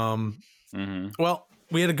 Well,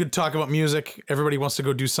 we had a good talk about music. Everybody wants to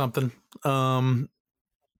go do something.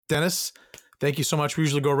 Dennis, thank you so much. We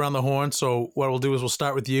usually go around the horn. So what we'll do is we'll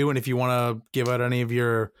start with you. And if you want to give out any of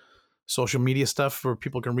your social media stuff where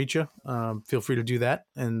people can reach you, feel free to do that.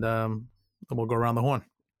 And we'll go around the horn.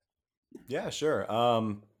 Yeah, sure.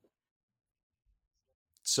 You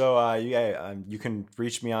can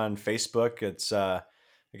reach me on Facebook. It's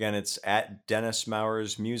again, it's at Dennis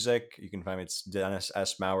Mowers Music. You can find me. It's Dennis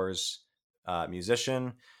S. Mowers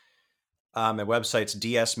Musician. My website's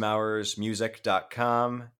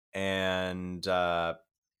dsmowersmusic.com, and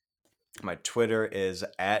my Twitter is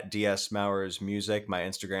at DS Mowers Music. My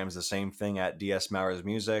Instagram is the same thing, at DS Mowers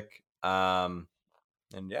Music. And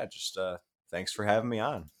yeah, just thanks for having me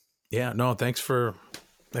on. Yeah, no, thanks for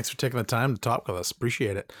taking the time to talk with us.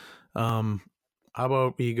 Appreciate it. How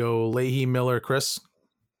about we go Leahy, Miller, Chris?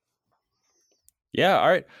 Yeah, all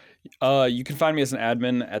right. You can find me as an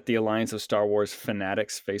admin at the Alliance of Star Wars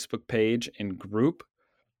Fanatics Facebook page and group.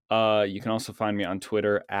 You can also find me on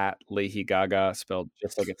Twitter at Leahy Gaga, spelled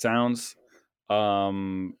just like it sounds.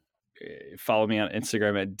 Follow me on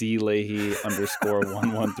Instagram at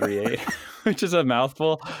dleahy_1138, which is a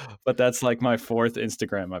mouthful, but that's like my 4th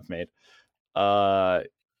Instagram I've made. For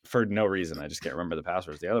no reason. I just can't remember the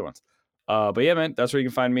passwords, the other ones. But yeah, man, that's where you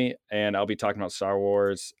can find me. And I'll be talking about Star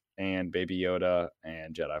Wars and Baby Yoda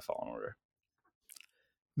and Jedi Fallen Order.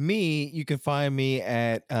 Me, you can find me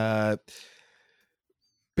at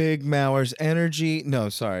Big Mowers Energy. No,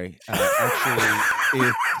 sorry.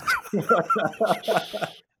 Actually,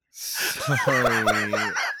 sorry.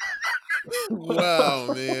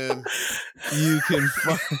 Wow, man. You can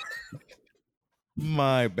find.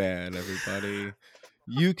 My bad, everybody.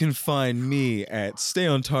 You can find me at Stay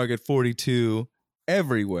on Target 42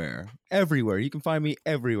 everywhere. Everywhere. You can find me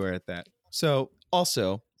everywhere at that. So,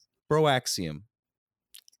 also, Broaxium.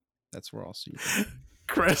 That's where also you can.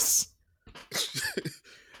 Chris.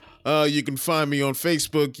 You can find me on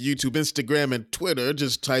Facebook, YouTube, Instagram, and Twitter.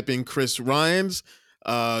 Just type in Chris Ryans.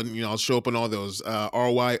 I'll show up on all those.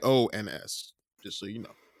 RYONS. Just so you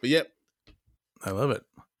know. But yep. I love it.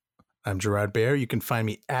 I'm Gerard Bear. You can find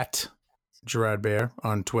me at Gerard Bear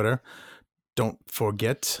on Twitter. Don't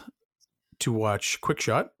forget to watch Quick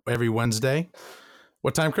Shot every Wednesday.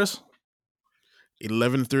 What time, Chris?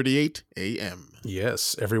 11:38 a.m.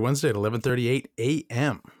 Yes, every Wednesday at 11:38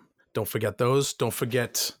 a.m. Don't forget those. Don't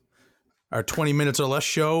forget our 20 minutes or less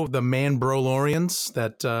show, the Man Brolorians,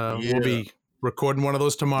 that we'll be recording one of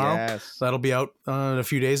those tomorrow. Yes. That'll be out in a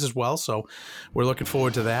few days as well. So we're looking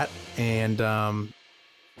forward to that. And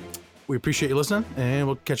we appreciate you listening, and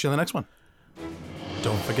we'll catch you on the next one.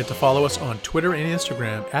 Don't forget to follow us on Twitter and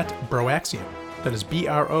Instagram at Broaxium. That is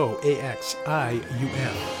BROAXIUM.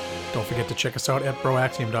 Don't forget to check us out at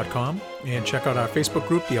broaxium.com and check out our Facebook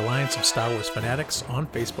group, the Alliance of Star Wars Fanatics, on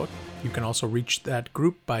Facebook. You can also reach that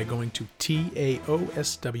group by going to TAOSWF.com.